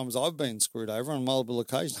some of the times I've been screwed over on multiple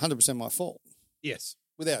occasions, 100% my fault, Yes.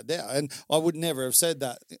 without doubt. And I would never have said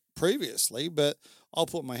that previously, but I'll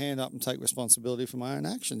put my hand up and take responsibility for my own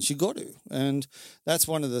actions. You got to. And that's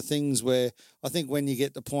one of the things where I think when you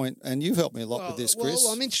get the point, and you've helped me a lot with this, Chris.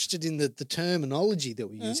 Well, I'm interested in the terminology that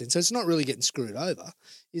we use. So it's not really getting screwed over,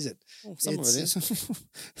 is it? Well, some of it is.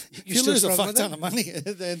 If You you still lose a struggle fuck with ton that? of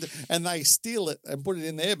money and they steal it and put it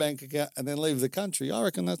in their bank account and then leave the country, I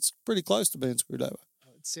reckon that's pretty close to being screwed over.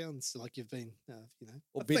 It sounds like you've been,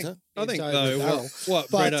 Or bitter. I think over though the barrel. what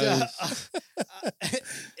But Bretto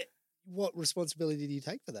what responsibility do you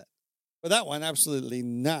take for that? But that one, absolutely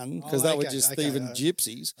none, because Oh, they were okay, just okay, thieving alright.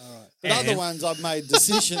 gypsies. All right. But other And- ones, I've made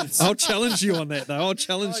decisions. I'll challenge you on that though. I'll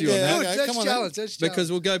challenge you on yeah, that. okay, That's come on then. challenge. That's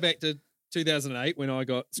Because we'll go back to 2008 when I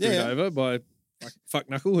got screwed Yeah. over by Fuck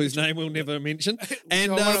Knuckle, whose name we'll never mention.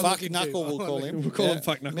 And I wanna Fuck look into. Knuckle, I we'll wanna call look him. into. We'll call him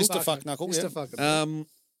Fuck Knuckle. Mr. Fuck Knuckle, Mr. yeah. Fucking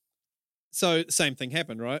So same thing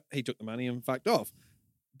happened, right? He took the money and fucked off.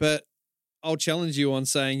 But I'll challenge you on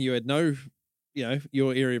saying you had no,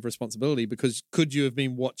 your area of responsibility, because could you have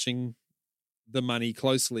been watching the money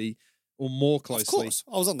closely or more Of closely? course.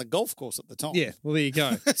 I was on the golf course at the time. Yeah, well, there you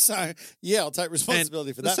go. So, yeah, I'll take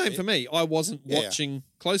responsibility for the that. same bit. for me. I wasn't Yeah. watching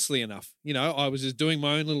closely enough. I was just doing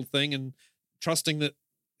my own little thing and trusting that,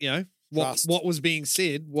 Trust. what was being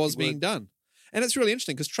said was Good being word. done. And it's really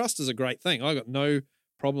interesting because trust is a great thing. I got no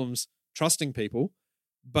problems trusting people,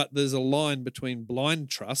 but there's a line between blind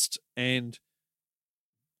trust and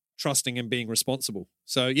trusting and being responsible.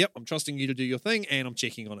 So, yep, I'm trusting you to do your thing and I'm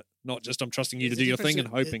checking on it. Not just I'm trusting you to do your thing and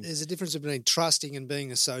hoping. There's a difference between trusting and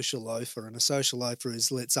being a social loafer, and a social loafer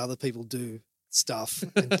is lets other people do stuff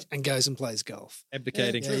and goes and plays golf.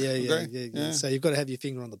 Abdicating. Yeah. Agree. Yeah. So you've got to have your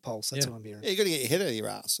finger on the pulse. That's Yeah. what I'm hearing. Yeah, you got to get your head out of your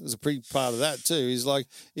ass. There's a pretty part of that too. Is like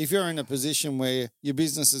if you're in a position where your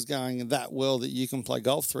business is going that well that you can play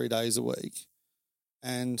golf 3 days a week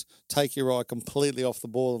and take your eye completely off the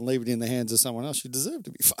ball and leave it in the hands of someone else, you deserve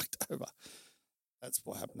to be fucked over. That's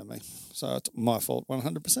what happened to me. So it's my fault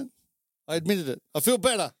 100%. I admitted it. I feel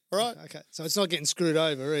better, all right? Okay, so it's not getting screwed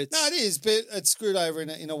over. It's No, it is, but it's screwed over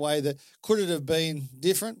in a way that could it have been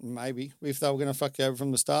different? Maybe. If they were going to fuck you over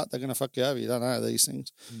from the start, they're going to fuck you over. You don't know these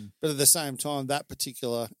things. But at the same time, that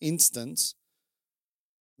particular instance,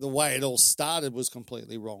 the way it all started was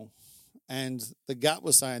completely wrong. and the gut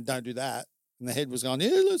was saying, don't do that. And the head was going,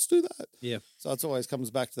 yeah, let's do that. Yeah. So it always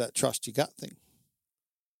comes back to that trust your gut thing.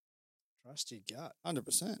 Trust your gut.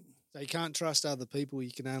 100%. So you can't trust other people.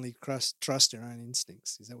 You can only trust your own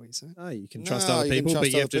instincts. Is that what you're saying? No, you can No, trust other you can people, trust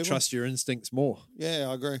but you have other to people. trust your instincts more. Yeah,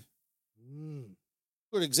 I agree. Mm.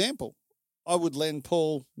 Good example. I would lend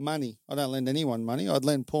Paul money. I don't lend anyone money. I'd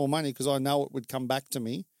lend Paul money because I know it would come back to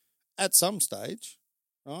me at some stage,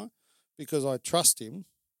 right? Because I trust him.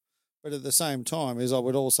 But at the same time, I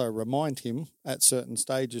would also remind him at certain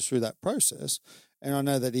stages through that process. And I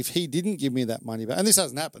know that if he didn't give me that money back, and this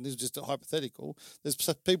hasn't happened, this is just a hypothetical. There's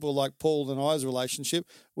people like Paul and I's relationship.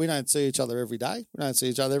 We don't see each other every day. We don't see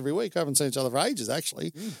each other every week. I haven't seen each other for ages,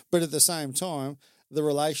 actually. But at the same time, the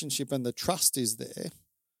relationship and the trust is there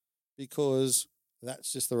because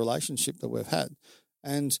that's just the relationship that we've had.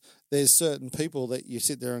 And there's certain people that you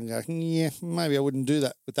sit there and go, yeah, maybe I wouldn't do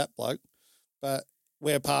that with that bloke. But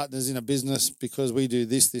we're partners in a business because we do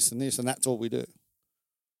this, this, and this, and that's all we do.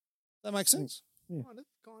 That makes sense? Yeah. Kind of.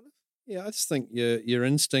 Yeah, I just think your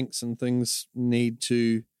instincts and things need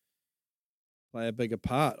to play a bigger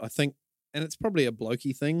part. I think, and it's probably a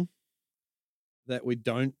blokey thing that we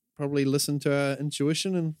don't probably listen to our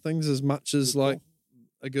intuition and things as much as Good call. like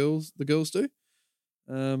the girls do.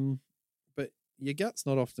 But your gut's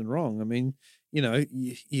not often wrong. I mean,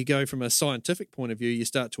 you go from a scientific point of view, you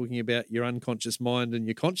start talking about your unconscious mind and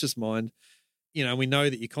your conscious mind. We know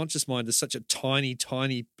that your conscious mind is such a tiny,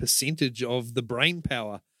 tiny percentage of the brain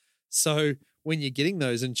power. So when you're getting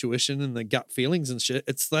those intuition and the gut feelings and shit,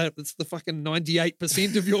 it's the fucking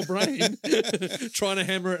 98% of your brain trying to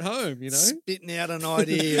hammer it home, Spitting out an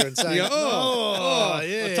idea and saying, You go,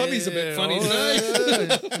 yeah. my tummy's a bit funny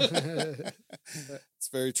today. It's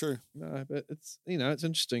very true. No, but it's it's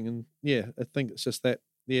interesting, and yeah, I think it's just that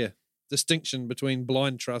distinction between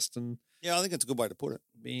blind trust and Yeah, I think it's a good way to put it.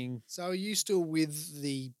 being. So are you still with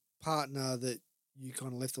the partner that you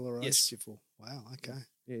kind of left the relationship for? Wow, okay.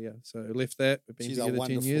 Yeah. So I left that. We've been She's a together 10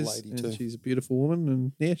 wonderful years, lady and too. she's a beautiful woman,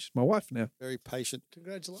 and yeah, she's my wife now. Very patient.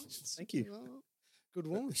 Congratulations. Thank you. Oh, good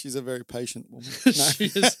woman. She's a very patient woman. She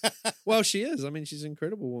is. Well, she is. I mean, she's an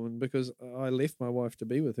incredible woman because I left my wife to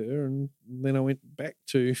be with her, and then I went back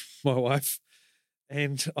to my wife,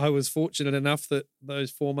 and I was fortunate enough that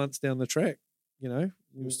those 4 months down the track, You're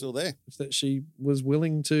still there. that she was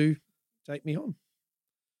willing to take me on.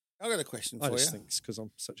 I've got a question I for just you. think it's because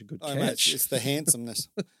I'm such a good Oh, mate, catch. it's the handsomeness.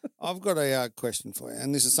 I've got a question for you,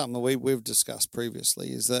 and this is something that we've discussed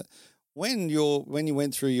previously. Is that when you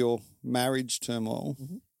went through your marriage turmoil,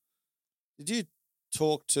 did you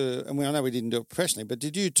talk to? And I know we didn't do it professionally, but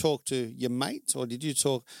did you talk to your mates, or did you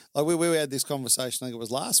talk? Like we had this conversation. I think it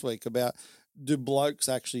was last week about do blokes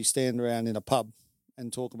actually stand around in a pub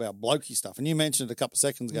and talk about blokey stuff? And you mentioned it a couple of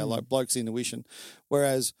seconds ago, like blokes' intuition,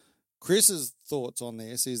 whereas Chris's thoughts on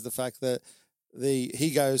this is the fact that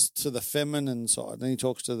he goes to the feminine side and he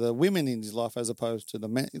talks to the women in his life as opposed to the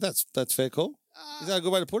men. That's fair call. Is that a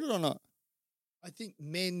good way to put it or not? I think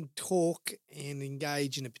men talk and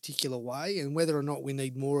engage in a particular way, and whether or not we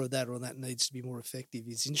need more of that or that needs to be more effective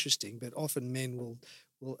is interesting. But often men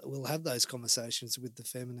will have those conversations with the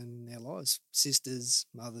feminine in their lives, sisters,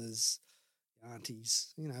 mothers,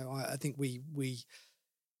 aunties. I think we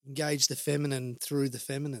engage the feminine through the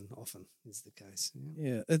feminine often is the case.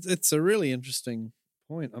 Yeah, it's a really interesting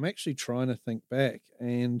point. I'm actually trying to think back,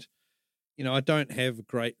 and I don't have a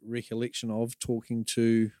great recollection of talking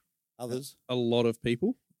to Others? a lot of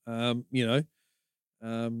people.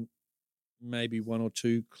 Maybe one or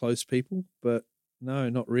two close people, but no,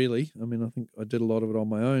 not really. I mean, I think I did a lot of it on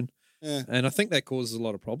my own, Yeah. and I think that causes a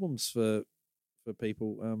lot of problems for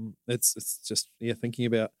people. It's just thinking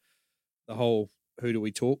about the whole who do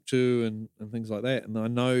we talk to and things like that. And I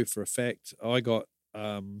know for a fact I got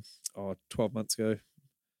 12 months ago,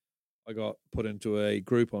 I got put into a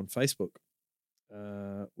group on Facebook,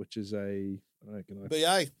 which is a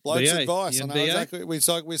BA, Blokes BA. Advice. You I know BA? exactly.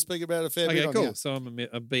 We speak about it a fair bit okay, on cool. here. So I'm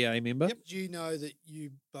a BA member. Do you know that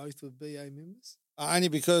you both were BA members? Only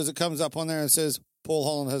because it comes up on there and says Paul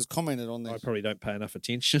Holland has commented on I this. probably don't pay enough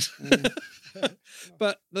attention.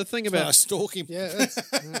 But the thing That's why I about stalk him. Yeah.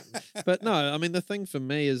 but no, I mean the thing for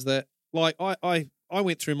me is that like I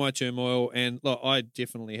went through my turmoil, and look, I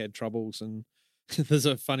definitely had troubles, and there's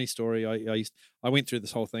a funny story. I went through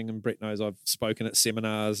this whole thing, and Brett knows I've spoken at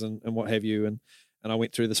seminars and what have you, and I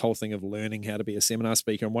went through this whole thing of learning how to be a seminar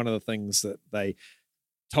speaker, and one of the things that they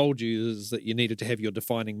told you is that you needed to have your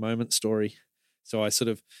defining moment story. So I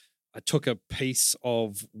took a piece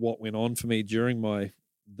of what went on for me during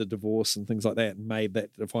the divorce and things like that, and made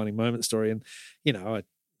that defining moment story. And I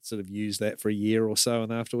sort of used that for a year or so,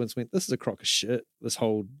 and afterwards went, this is a crock of shit, this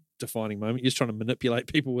whole defining moment. You're just trying to manipulate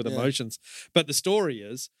people with Yeah. emotions. But the story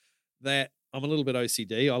is that I'm a little bit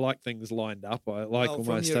OCD. I like things lined up. I like all from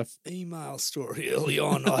my your stuff. email story early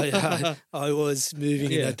on, I was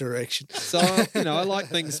moving in Yeah. that direction. So, I like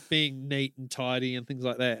things being neat and tidy and things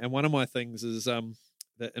like that. And one of my things is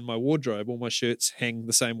that in my wardrobe, all my shirts hang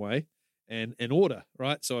the same way and in order,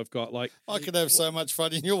 right? So I've got like I could have so much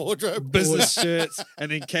fun in your wardrobe. business shirts and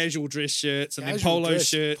then casual dress shirts and then Casual polo dress,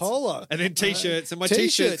 shirts polo, and then t-shirts. And my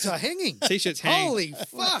t-shirts t-shirts are hanging. T-shirts hang. Holy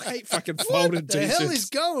fuck! I hate fucking What folded the t-shirts. hell is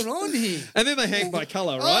going on here? And then they hang by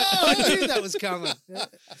colour, right? Oh, I knew that was coming.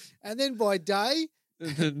 And then by day,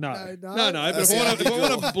 no. But if I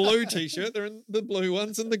want a blue t-shirt, they're in the blue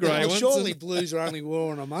ones and the grey well, ones. surely and- blues are only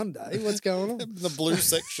worn on a Monday. What's going on? The blue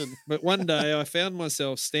section. But one day I found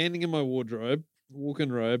myself standing in my wardrobe,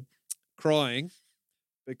 walk-in robe, crying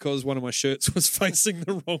because one of my shirts was facing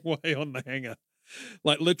the wrong way on the hanger.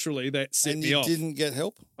 Like literally, that set And me you off. didn't get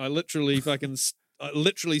help? I literally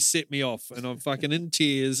set me off, and I'm fucking in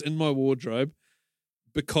tears in my wardrobe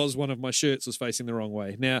because one of my shirts was facing the wrong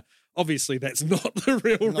way. Now, obviously, that's not the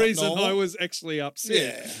real Not reason normal. I was actually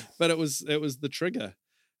upset, Yeah. but it was the trigger.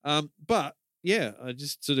 But yeah, I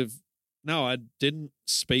just sort of I didn't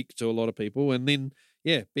speak to a lot of people, and then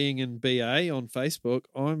being in BA on Facebook,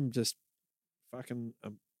 I'm just fucking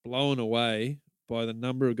blown away by the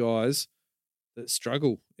number of guys that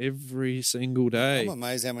struggle every single day. I'm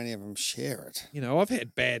amazed how many of them share it. I've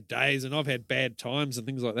had bad days and I've had bad times and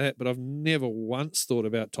things like that, but I've never once thought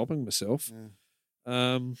about topping myself.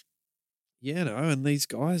 Yeah. And these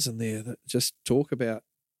guys in there that just talk about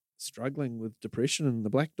struggling with depression and the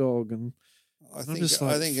black dog, and I I'm just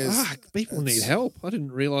like, fuck, people need it's- help. I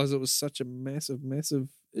didn't realize it was such a massive, massive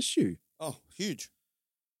issue. Oh, huge.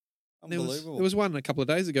 There Unbelievable. was one a couple of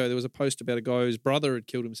days ago. There was a post about a guy whose brother had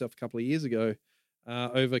killed himself a couple of years ago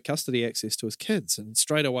over custody access to his kids. And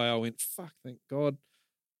straight away I went, fuck, thank God.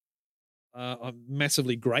 I'm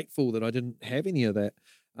massively grateful that I didn't have any of that.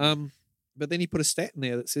 But then he put a stat in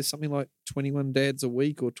there that says something like 21 dads a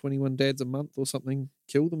week or 21 dads a month or something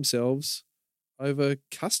kill themselves over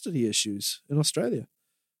custody issues in Australia.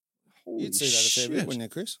 Holy You'd see that a fair bit, shit. wouldn't you,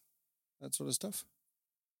 Chris? That sort of stuff.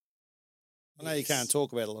 I know you can't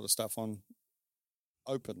talk about a lot of stuff on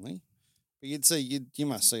openly, but you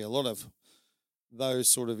must see a lot of those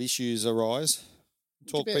sort of issues arise.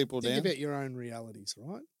 Talk people down. Think about your own realities,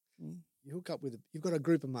 right? Mm. You hook up with you've got a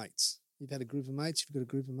group of mates. You've had a group of mates. You've got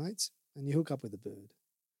a group of mates, and you hook up with a bird.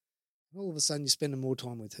 And all of a sudden, you're spending more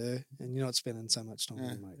time with her, and you're not spending so much time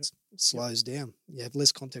with your mates. It slows down. You have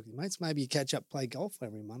less contact with your mates. Maybe you catch up, play golf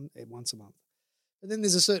once a month. But then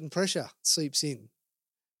there's a certain pressure seeps in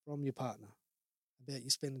from your partner about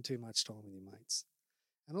you spending too much time with your mates.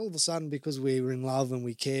 And all of a sudden, because we're in love and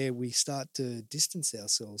we care, we start to distance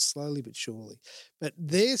ourselves slowly but surely. But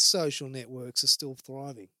their social networks are still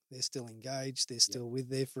thriving. They're still engaged. They're still with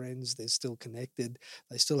their friends. They're still connected.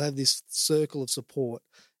 They still have this circle of support.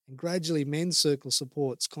 And gradually, men's circle of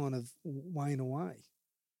support's kind of wane away.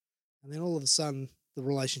 And then all of a sudden, the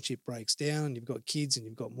relationship breaks down and you've got kids and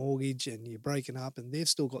you've got mortgage and you're breaking up and they've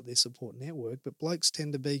still got their support network, but blokes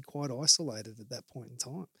tend to be quite isolated at that point in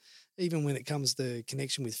time. Even when it comes to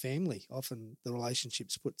connection with family, often the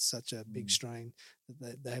relationships put such a big strain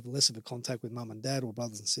that they have less of a contact with mum and dad or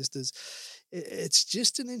brothers and sisters. It's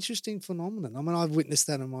just an interesting phenomenon. I mean, I've witnessed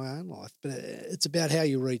that in my own life, but it's about how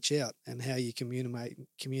you reach out and how you communicate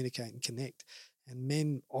and connect. And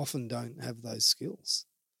men often don't have those skills.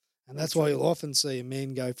 And that's why you'll often see a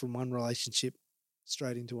man go from one relationship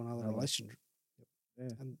straight into another relationship.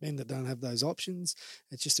 Yeah. And men that don't have those options,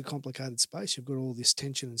 it's just a complicated space. You've got all this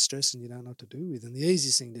tension and stress and you don't know what to do with. And the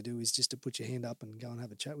easiest thing to do is just to put your hand up and go and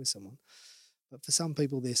have a chat with someone. But for some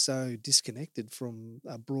people, they're so disconnected from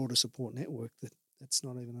a broader support network that that's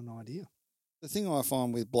not even an idea. The thing I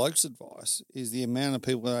find with blokes' advice is the amount of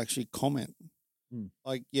people that actually comment.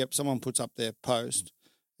 Like, someone puts up their post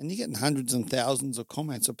and you're getting hundreds and thousands of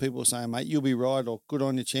comments of people saying, mate, you'll be right, or good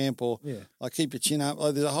on your champ, or like keep your chin up.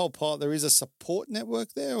 Like, there's a whole part. There is a support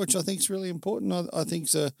network there, which I think is really important. I think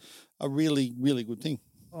it's a really, really good thing.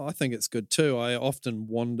 Oh, I think it's good too. I often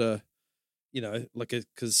wonder,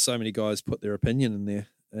 because so many guys put their opinion in there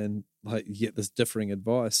and like you get this differing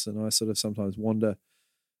advice. And I sort of sometimes wonder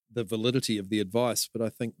the validity of the advice, but I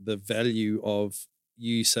think the value of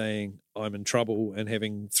you saying I'm in trouble and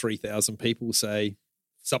having 3,000 people say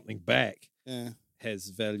something back has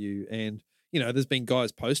value. And, there's been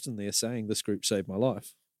guys posting there saying this group saved my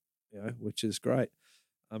life, which is great.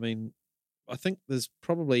 I mean, I think there's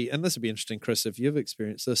probably, and this would be interesting, Chris, if you've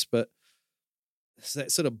experienced this, but it's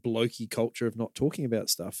that sort of blokey culture of not talking about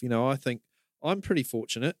stuff. I think I'm pretty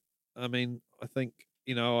fortunate. I mean, I think,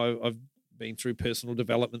 I've been through personal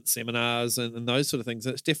development seminars and those sort of things.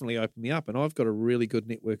 It's definitely opened me up. And I've got a really good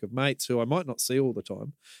network of mates who I might not see all the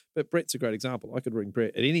time, but Brett's a great example. I could ring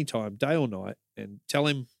Brett at any time, day or night, and tell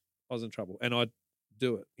him I was in trouble, and I'd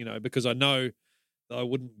do it, because I know that I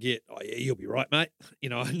wouldn't get, oh yeah, you'll be right, mate.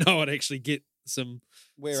 I know I'd actually get some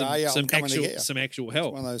actual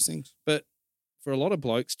help. It's one of those things. But for a lot of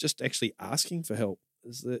blokes, just actually asking for help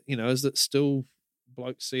is that still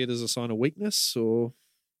blokes see it as a sign of weakness, or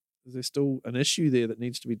is there still an issue there that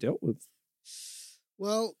needs to be dealt with?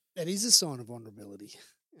 Well, it is a sign of vulnerability.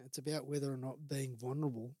 It's about whether or not being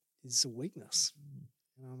vulnerable is a weakness.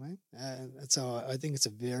 You know what I mean? And so I think it's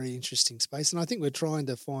a very interesting space, and I think we're trying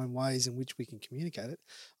to find ways in which we can communicate it.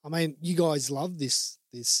 I mean, you guys love this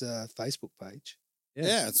Facebook page.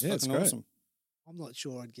 Yeah, it's fucking great. awesome. I'm not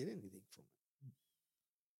sure I'd get anything from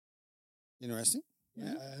it. Interesting.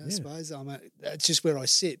 Yeah, I suppose that's just where I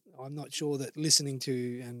sit. I'm not sure that listening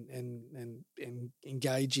to and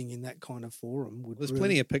engaging in that kind of forum would. There's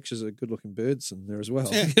plenty of pictures of good-looking birds in there as well.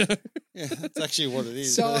 Yeah, yeah, that's actually what it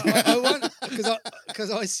is. So I wonder,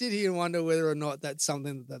 because I sit here and wonder whether or not that's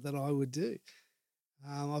something that I would do.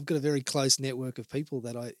 I've got a very close network of people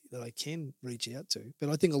that I can reach out to, but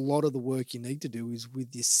I think a lot of the work you need to do is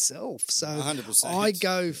with yourself. So 100%. I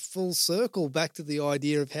go full circle back to the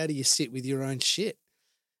idea of how do you sit with your own shit.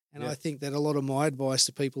 And I think that a lot of my advice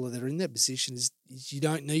to people that are in that position is you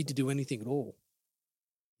don't need to do anything at all.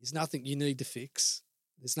 There's nothing you need to fix.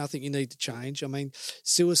 There's nothing you need to change. I mean,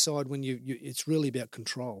 suicide, when it's really about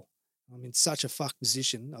control. I'm in such a fucked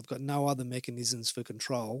position. I've got no other mechanisms for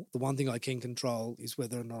control. The one thing I can control is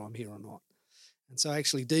whether or not I'm here or not. And so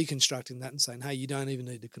actually deconstructing that and saying, hey, you don't even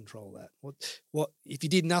need to control that. What if you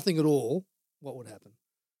did nothing at all, what would happen?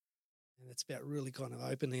 And it's about really kind of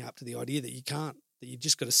opening up to the idea that you can't, that you've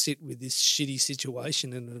just got to sit with this shitty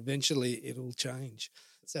situation and eventually it'll change.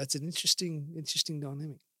 So it's an interesting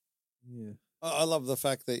dynamic. Yeah. I love the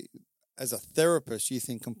fact that as a therapist, you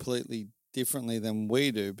think completely differently than we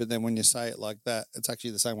do, but then when you say it like that, it's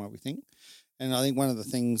actually the same way we think. And I think one of the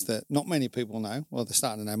things that not many people know, well, they're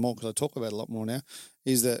starting to know more because I talk about it a lot more now,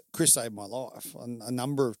 is that Chris saved my life a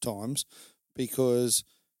number of times because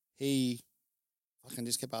he fucking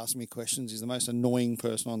just kept asking me questions. He's the most annoying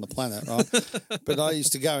person on the planet, right? But I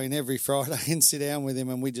used to go in every Friday and sit down with him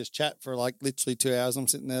and we just chat for like literally 2 hours. I'm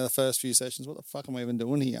sitting there the first few sessions. What the fuck am I even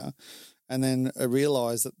doing here? And then I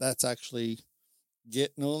realised that that's actually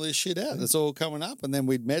getting all this shit out. It's all coming up. And then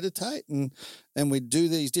we'd meditate and then we'd do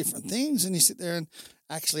these different things. And you sit there and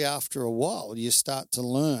actually after a while you start to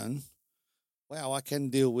learn, wow, I can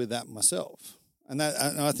deal with that myself. And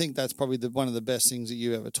I think that's probably one of the best things that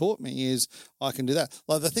you ever taught me is I can do that.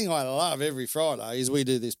 Like the thing I love every Friday is we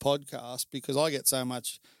do this podcast because I get so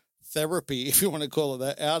much therapy, if you want to call it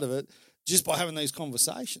that, out of it just by having these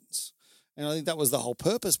conversations. And I think that was the whole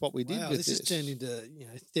purpose what we did with this. This has turned into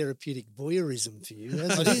therapeutic voyeurism for you.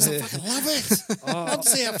 It is. I fucking love it. I love to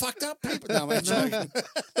see how fucked up people. No, I'm joking.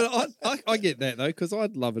 I get that though because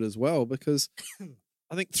I'd love it as well because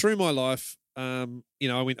I think through my life, I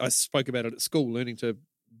spoke about it at school, learning to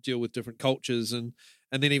deal with different cultures, and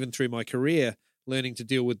then even through my career, learning to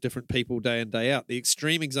deal with different people day in, day out. The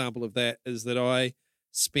extreme example of that is that I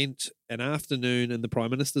spent an afternoon in the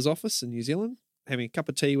Prime Minister's office in New Zealand, having a cup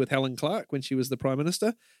of tea with Helen Clark when she was the Prime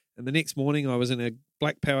Minister, and the next morning I was in a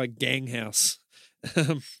Black Power gang house,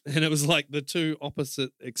 and it was like the two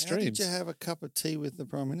opposite extremes. How did you have a cup of tea with the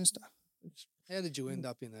Prime Minister? How did you end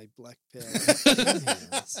up in a Black Power?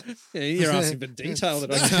 Yeah, you're asking for detail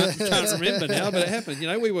that I can't remember now, but it happened.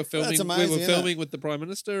 We were filming. Amazing, we were filming with the Prime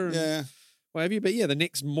Minister. And what have you? But yeah, the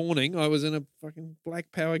next morning I was in a fucking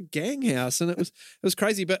Black Power gang house, and it was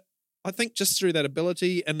crazy. But I think just through that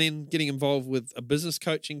ability, and then getting involved with a business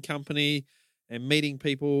coaching company, and meeting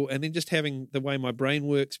people, and then just having the way my brain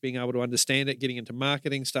works, being able to understand it, getting into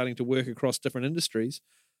marketing, starting to work across different industries.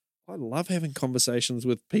 I love having conversations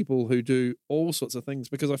with people who do all sorts of things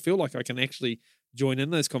because I feel like I can actually join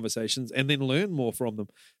in those conversations and then learn more from them.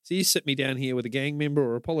 So you sit me down here with a gang member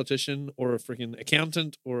or a politician or a freaking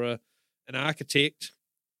accountant or an architect,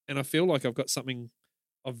 and I feel like I've got something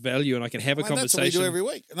of value and I can have a conversation. That's what we do every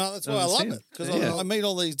week. No, that's why I love it because I meet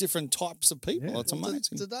all these different types of people. Yeah. It's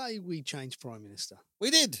amazing. Today we changed Prime Minister.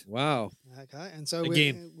 We did. Wow. Okay, and so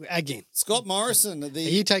again, Scott Morrison. Are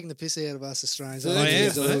you taking the piss out of us Australians?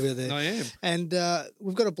 I am. And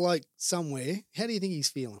we've got a bloke somewhere. How do you think he's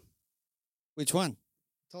feeling? Which one?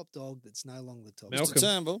 Top dog that's no longer the top. Mr.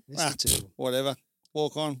 Turnbull. Whatever.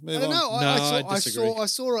 Walk on. Move I don't know. on. I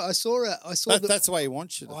saw. That's the way he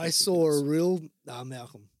wants you. I saw a real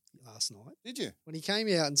Malcolm. last night. Did you? When he came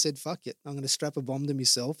out and said, fuck it, I'm going to strap a bomb to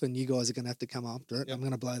myself and you guys are going to have to come after it. Yep. I'm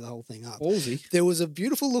going to blow the whole thing up. Ballsy. There was a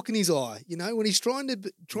beautiful look in his eye, you know, when he's trying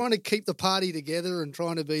to keep the party together and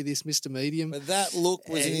trying to be this Mr. Medium. But that look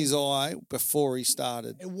was in his eye before he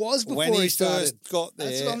started. It was before When he started. first got there.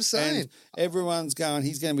 That's what I'm saying. And everyone's going,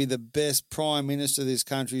 he's going to be the best prime minister this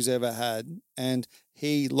country's ever had. And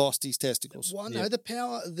he lost his testicles. Well, no, the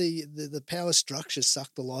power structure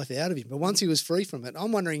sucked the life out of him. But once he was free from it,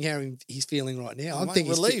 I'm wondering how he's feeling right now. I'm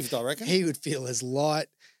thinking relieved, I reckon. He would feel as light.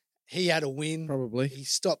 He had a win. Probably. He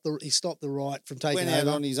stopped the right from taking Went over.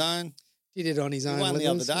 out on his own. Did it on his own. He won the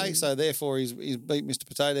other levels. day, so therefore he's beat Mr.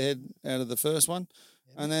 Potato Head out of the first one.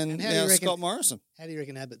 Yeah. And then And how do you now reckon- Scott Morrison. How do you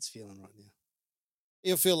reckon Abbott's feeling right now?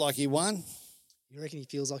 He'll feel like he won. You reckon he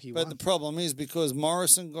feels like he But won? the problem is because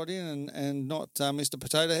Morrison got in and not Mr.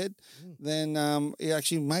 Potato Head, then he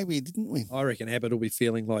actually maybe he didn't win. I reckon Abbott will be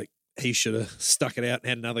feeling like he should have stuck it out and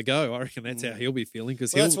had another go. I reckon that's how he'll be feeling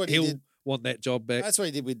because Well, that's what he he'll did. want that job back. That's what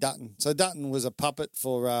he did with Dutton. So Dutton was a puppet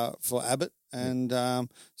for Abbott, and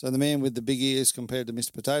so the man with the big ears compared to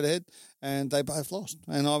Mr. Potato Head, and they both lost.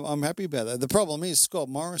 And I'm happy about that. The problem is Scott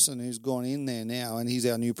Morrison, who's gone in there now, and he's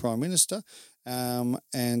our new Prime Minister,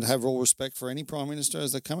 and have all respect for any Prime Minister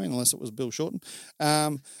as they come in, unless it was Bill Shorten.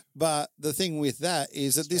 But the thing with that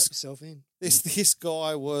is that Strap yourself in. this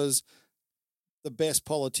guy was the best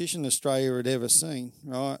politician Australia had ever seen,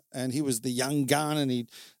 right? And he was the young gun, and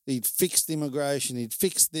he'd fixed immigration, he'd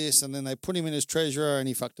fixed this, and then they put him in as treasurer, and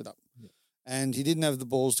he fucked it up. Yeah. And he didn't have the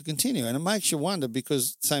balls to continue. And it makes you wonder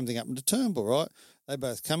because same thing happened to Turnbull, right? They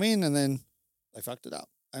both come in, and then they fucked it up.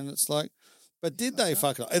 And it's like, but did they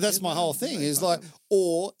fuck it up? That's my whole thing. Is like,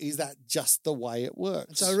 or is that just the way it works?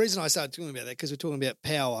 And so the reason I started talking about that because we're talking about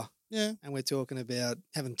power. Yeah. And we're talking about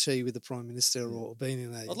having tea with the Prime Minister or being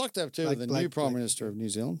in a... I'd like to have tea with the new Prime Minister of New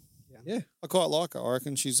Zealand. Yeah. I quite like her. I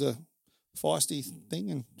reckon she's a feisty thing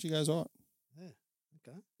and she goes all right. Yeah,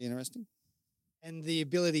 okay. Interesting. And the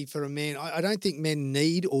ability for a man... I don't think men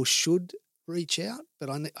need or should reach out, but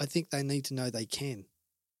I think they need to know they can.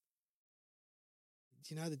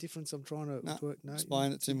 Do you know the difference I'm trying to... No,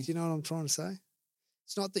 explain it to me. Do you know what I'm trying to say?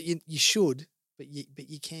 It's not that you should, but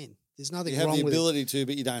you can. There's nothing You have wrong the with it. ability to,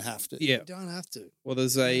 but you don't have to. Yeah. You don't have to. Well,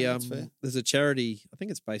 there's that's fair. there's a charity. I think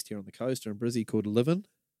it's based here on the coast or in Brizzy called Livin'.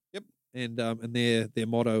 Yep. And their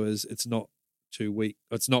motto is it's not too weak.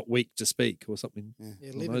 It's not weak to speak or something.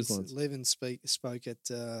 Yeah, along those lines. Levin spoke at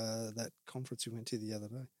that conference we went to the other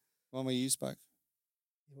day. One where you spoke.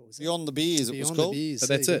 What was that? Beyond the Beers, it was Beyond called. the Beers. But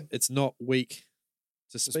there that's you it. It's not weak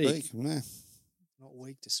to To speak. speak. Yeah. go. Not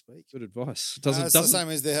weak to speak. Good advice. No, Doesn't it's the doesn't same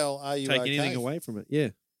as the hell. Are you take okay? anything away from it. Yeah.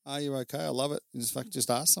 Are you okay? I love it. In fact, just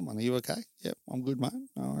ask someone, are you okay? Yep, I'm good, mate.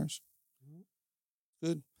 No worries.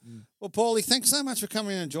 Good. Well, Paulie, thanks so much for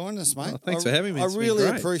coming in and joining us, mate. Oh, thanks for having me. I It's been really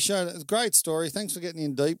great. appreciate it. It's a great story. Thanks for getting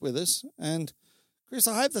in deep with us. And Chris,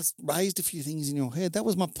 I hope that's raised a few things in your head. That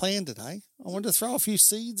was my plan today. I wanted to throw a few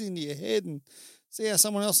seeds into your head and see how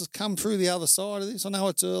someone else has come through the other side of this. I know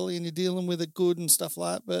it's early and you're dealing with it good and stuff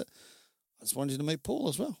like that, but I just wanted you to meet Paul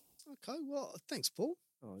as well. Okay, well, thanks, Paul.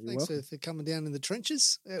 Oh, you're Thanks welcome. for coming down in the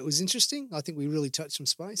trenches. It was interesting. I think we really touched some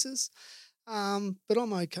spaces. But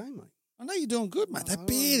I'm okay, mate. I know you're doing good, mate. That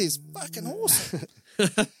beard is fucking awesome.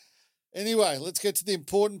 Anyway, let's get to the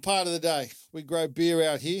important part of the day. We grow beer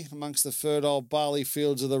out here amongst the fertile barley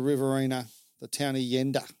fields of the Riverina, the town of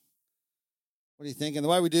Yenda. What do you think? And the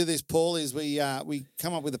way we do this, Paul, is we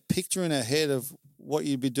come up with a picture in our head of what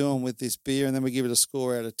you'd be doing with this beer, and then we give it a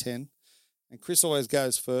score out of 10. And Chris always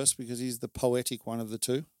goes first because he's the poetic one of the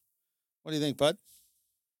two. What do you think, bud?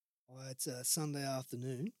 Well, it's a Sunday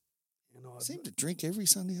afternoon, and I seem to drink every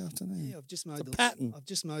Sunday afternoon. yeah, I've just mowed It's a pattern. I've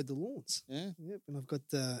just mowed the lawns. Yeah. Yep, and I've got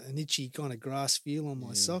an itchy kind of grass feel on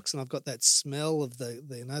my socks, and I've got that smell of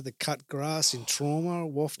the cut grass in trauma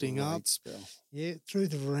wafting up. Great spell. Yeah, through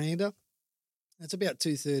the veranda. It's about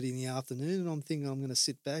 2:30 in the afternoon, and I'm thinking I'm going to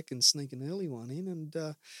sit back and sneak an early one in, and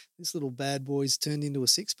this little bad boy's turned into a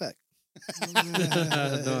six-pack.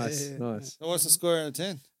 Nice. So what's the score out of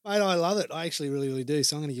 10? Mate, I love it. I actually really, really do.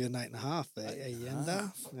 So I'm going to give it an 8.5. A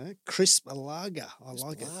Yenda, you know, crisp lager. I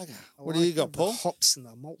like it. Lager. I What do like you got, the Paul? hops and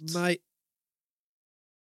the malts. Mate,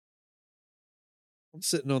 I'm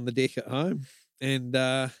sitting on the deck at home, and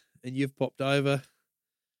you've popped over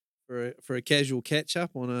for a casual catch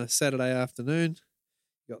up on a Saturday afternoon.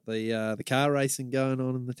 Got the car racing going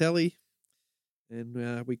on in the telly,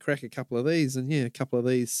 and we crack a couple of these, and a couple of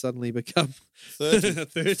these suddenly become 30.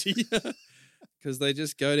 30 because they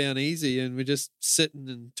just go down easy, and we're just sitting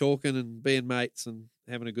and talking and being mates and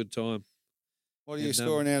having a good time. What are you And,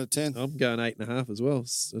 scoring out of 10? I'm going 8.5 as well.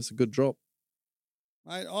 It's a good drop.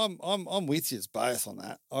 Mate, I'm with you both on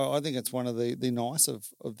that. I think it's one of the nice of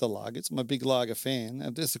the lagers. I'm a big lager fan.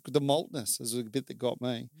 And just the maltness is a bit that got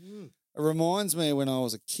me. It reminds me of when I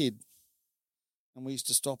was a kid, and we used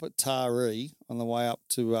to stop at Taree on the way up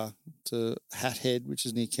to Hat Head, which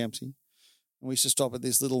is near Kempsey, and we used to stop at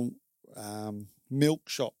this little milk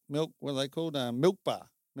shop. What are they called? Milk bar.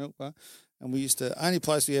 And we used to only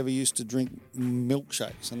place we ever used to drink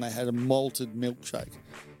milkshakes, and they had a malted milkshake.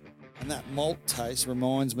 And that malt taste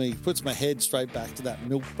reminds me, puts my head straight back to that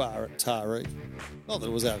milk bar at Taree. Not that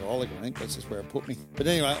it was alcoholic, I think, that's just where it put me. But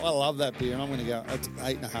anyway, I love that beer, and I'm going to go at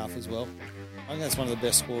 8.5 as well. I think that's one of the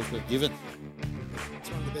best scores we've given. It's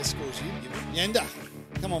one of the best scores you've given. Yenda,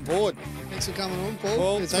 come on board. Thanks for coming on, Paul.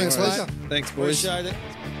 Paul, It's been a thanks, mate. pleasure. Thanks, boys. Appreciate it.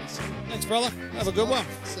 Thanks, brother. Have a good one.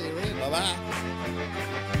 See you around. Bye-bye.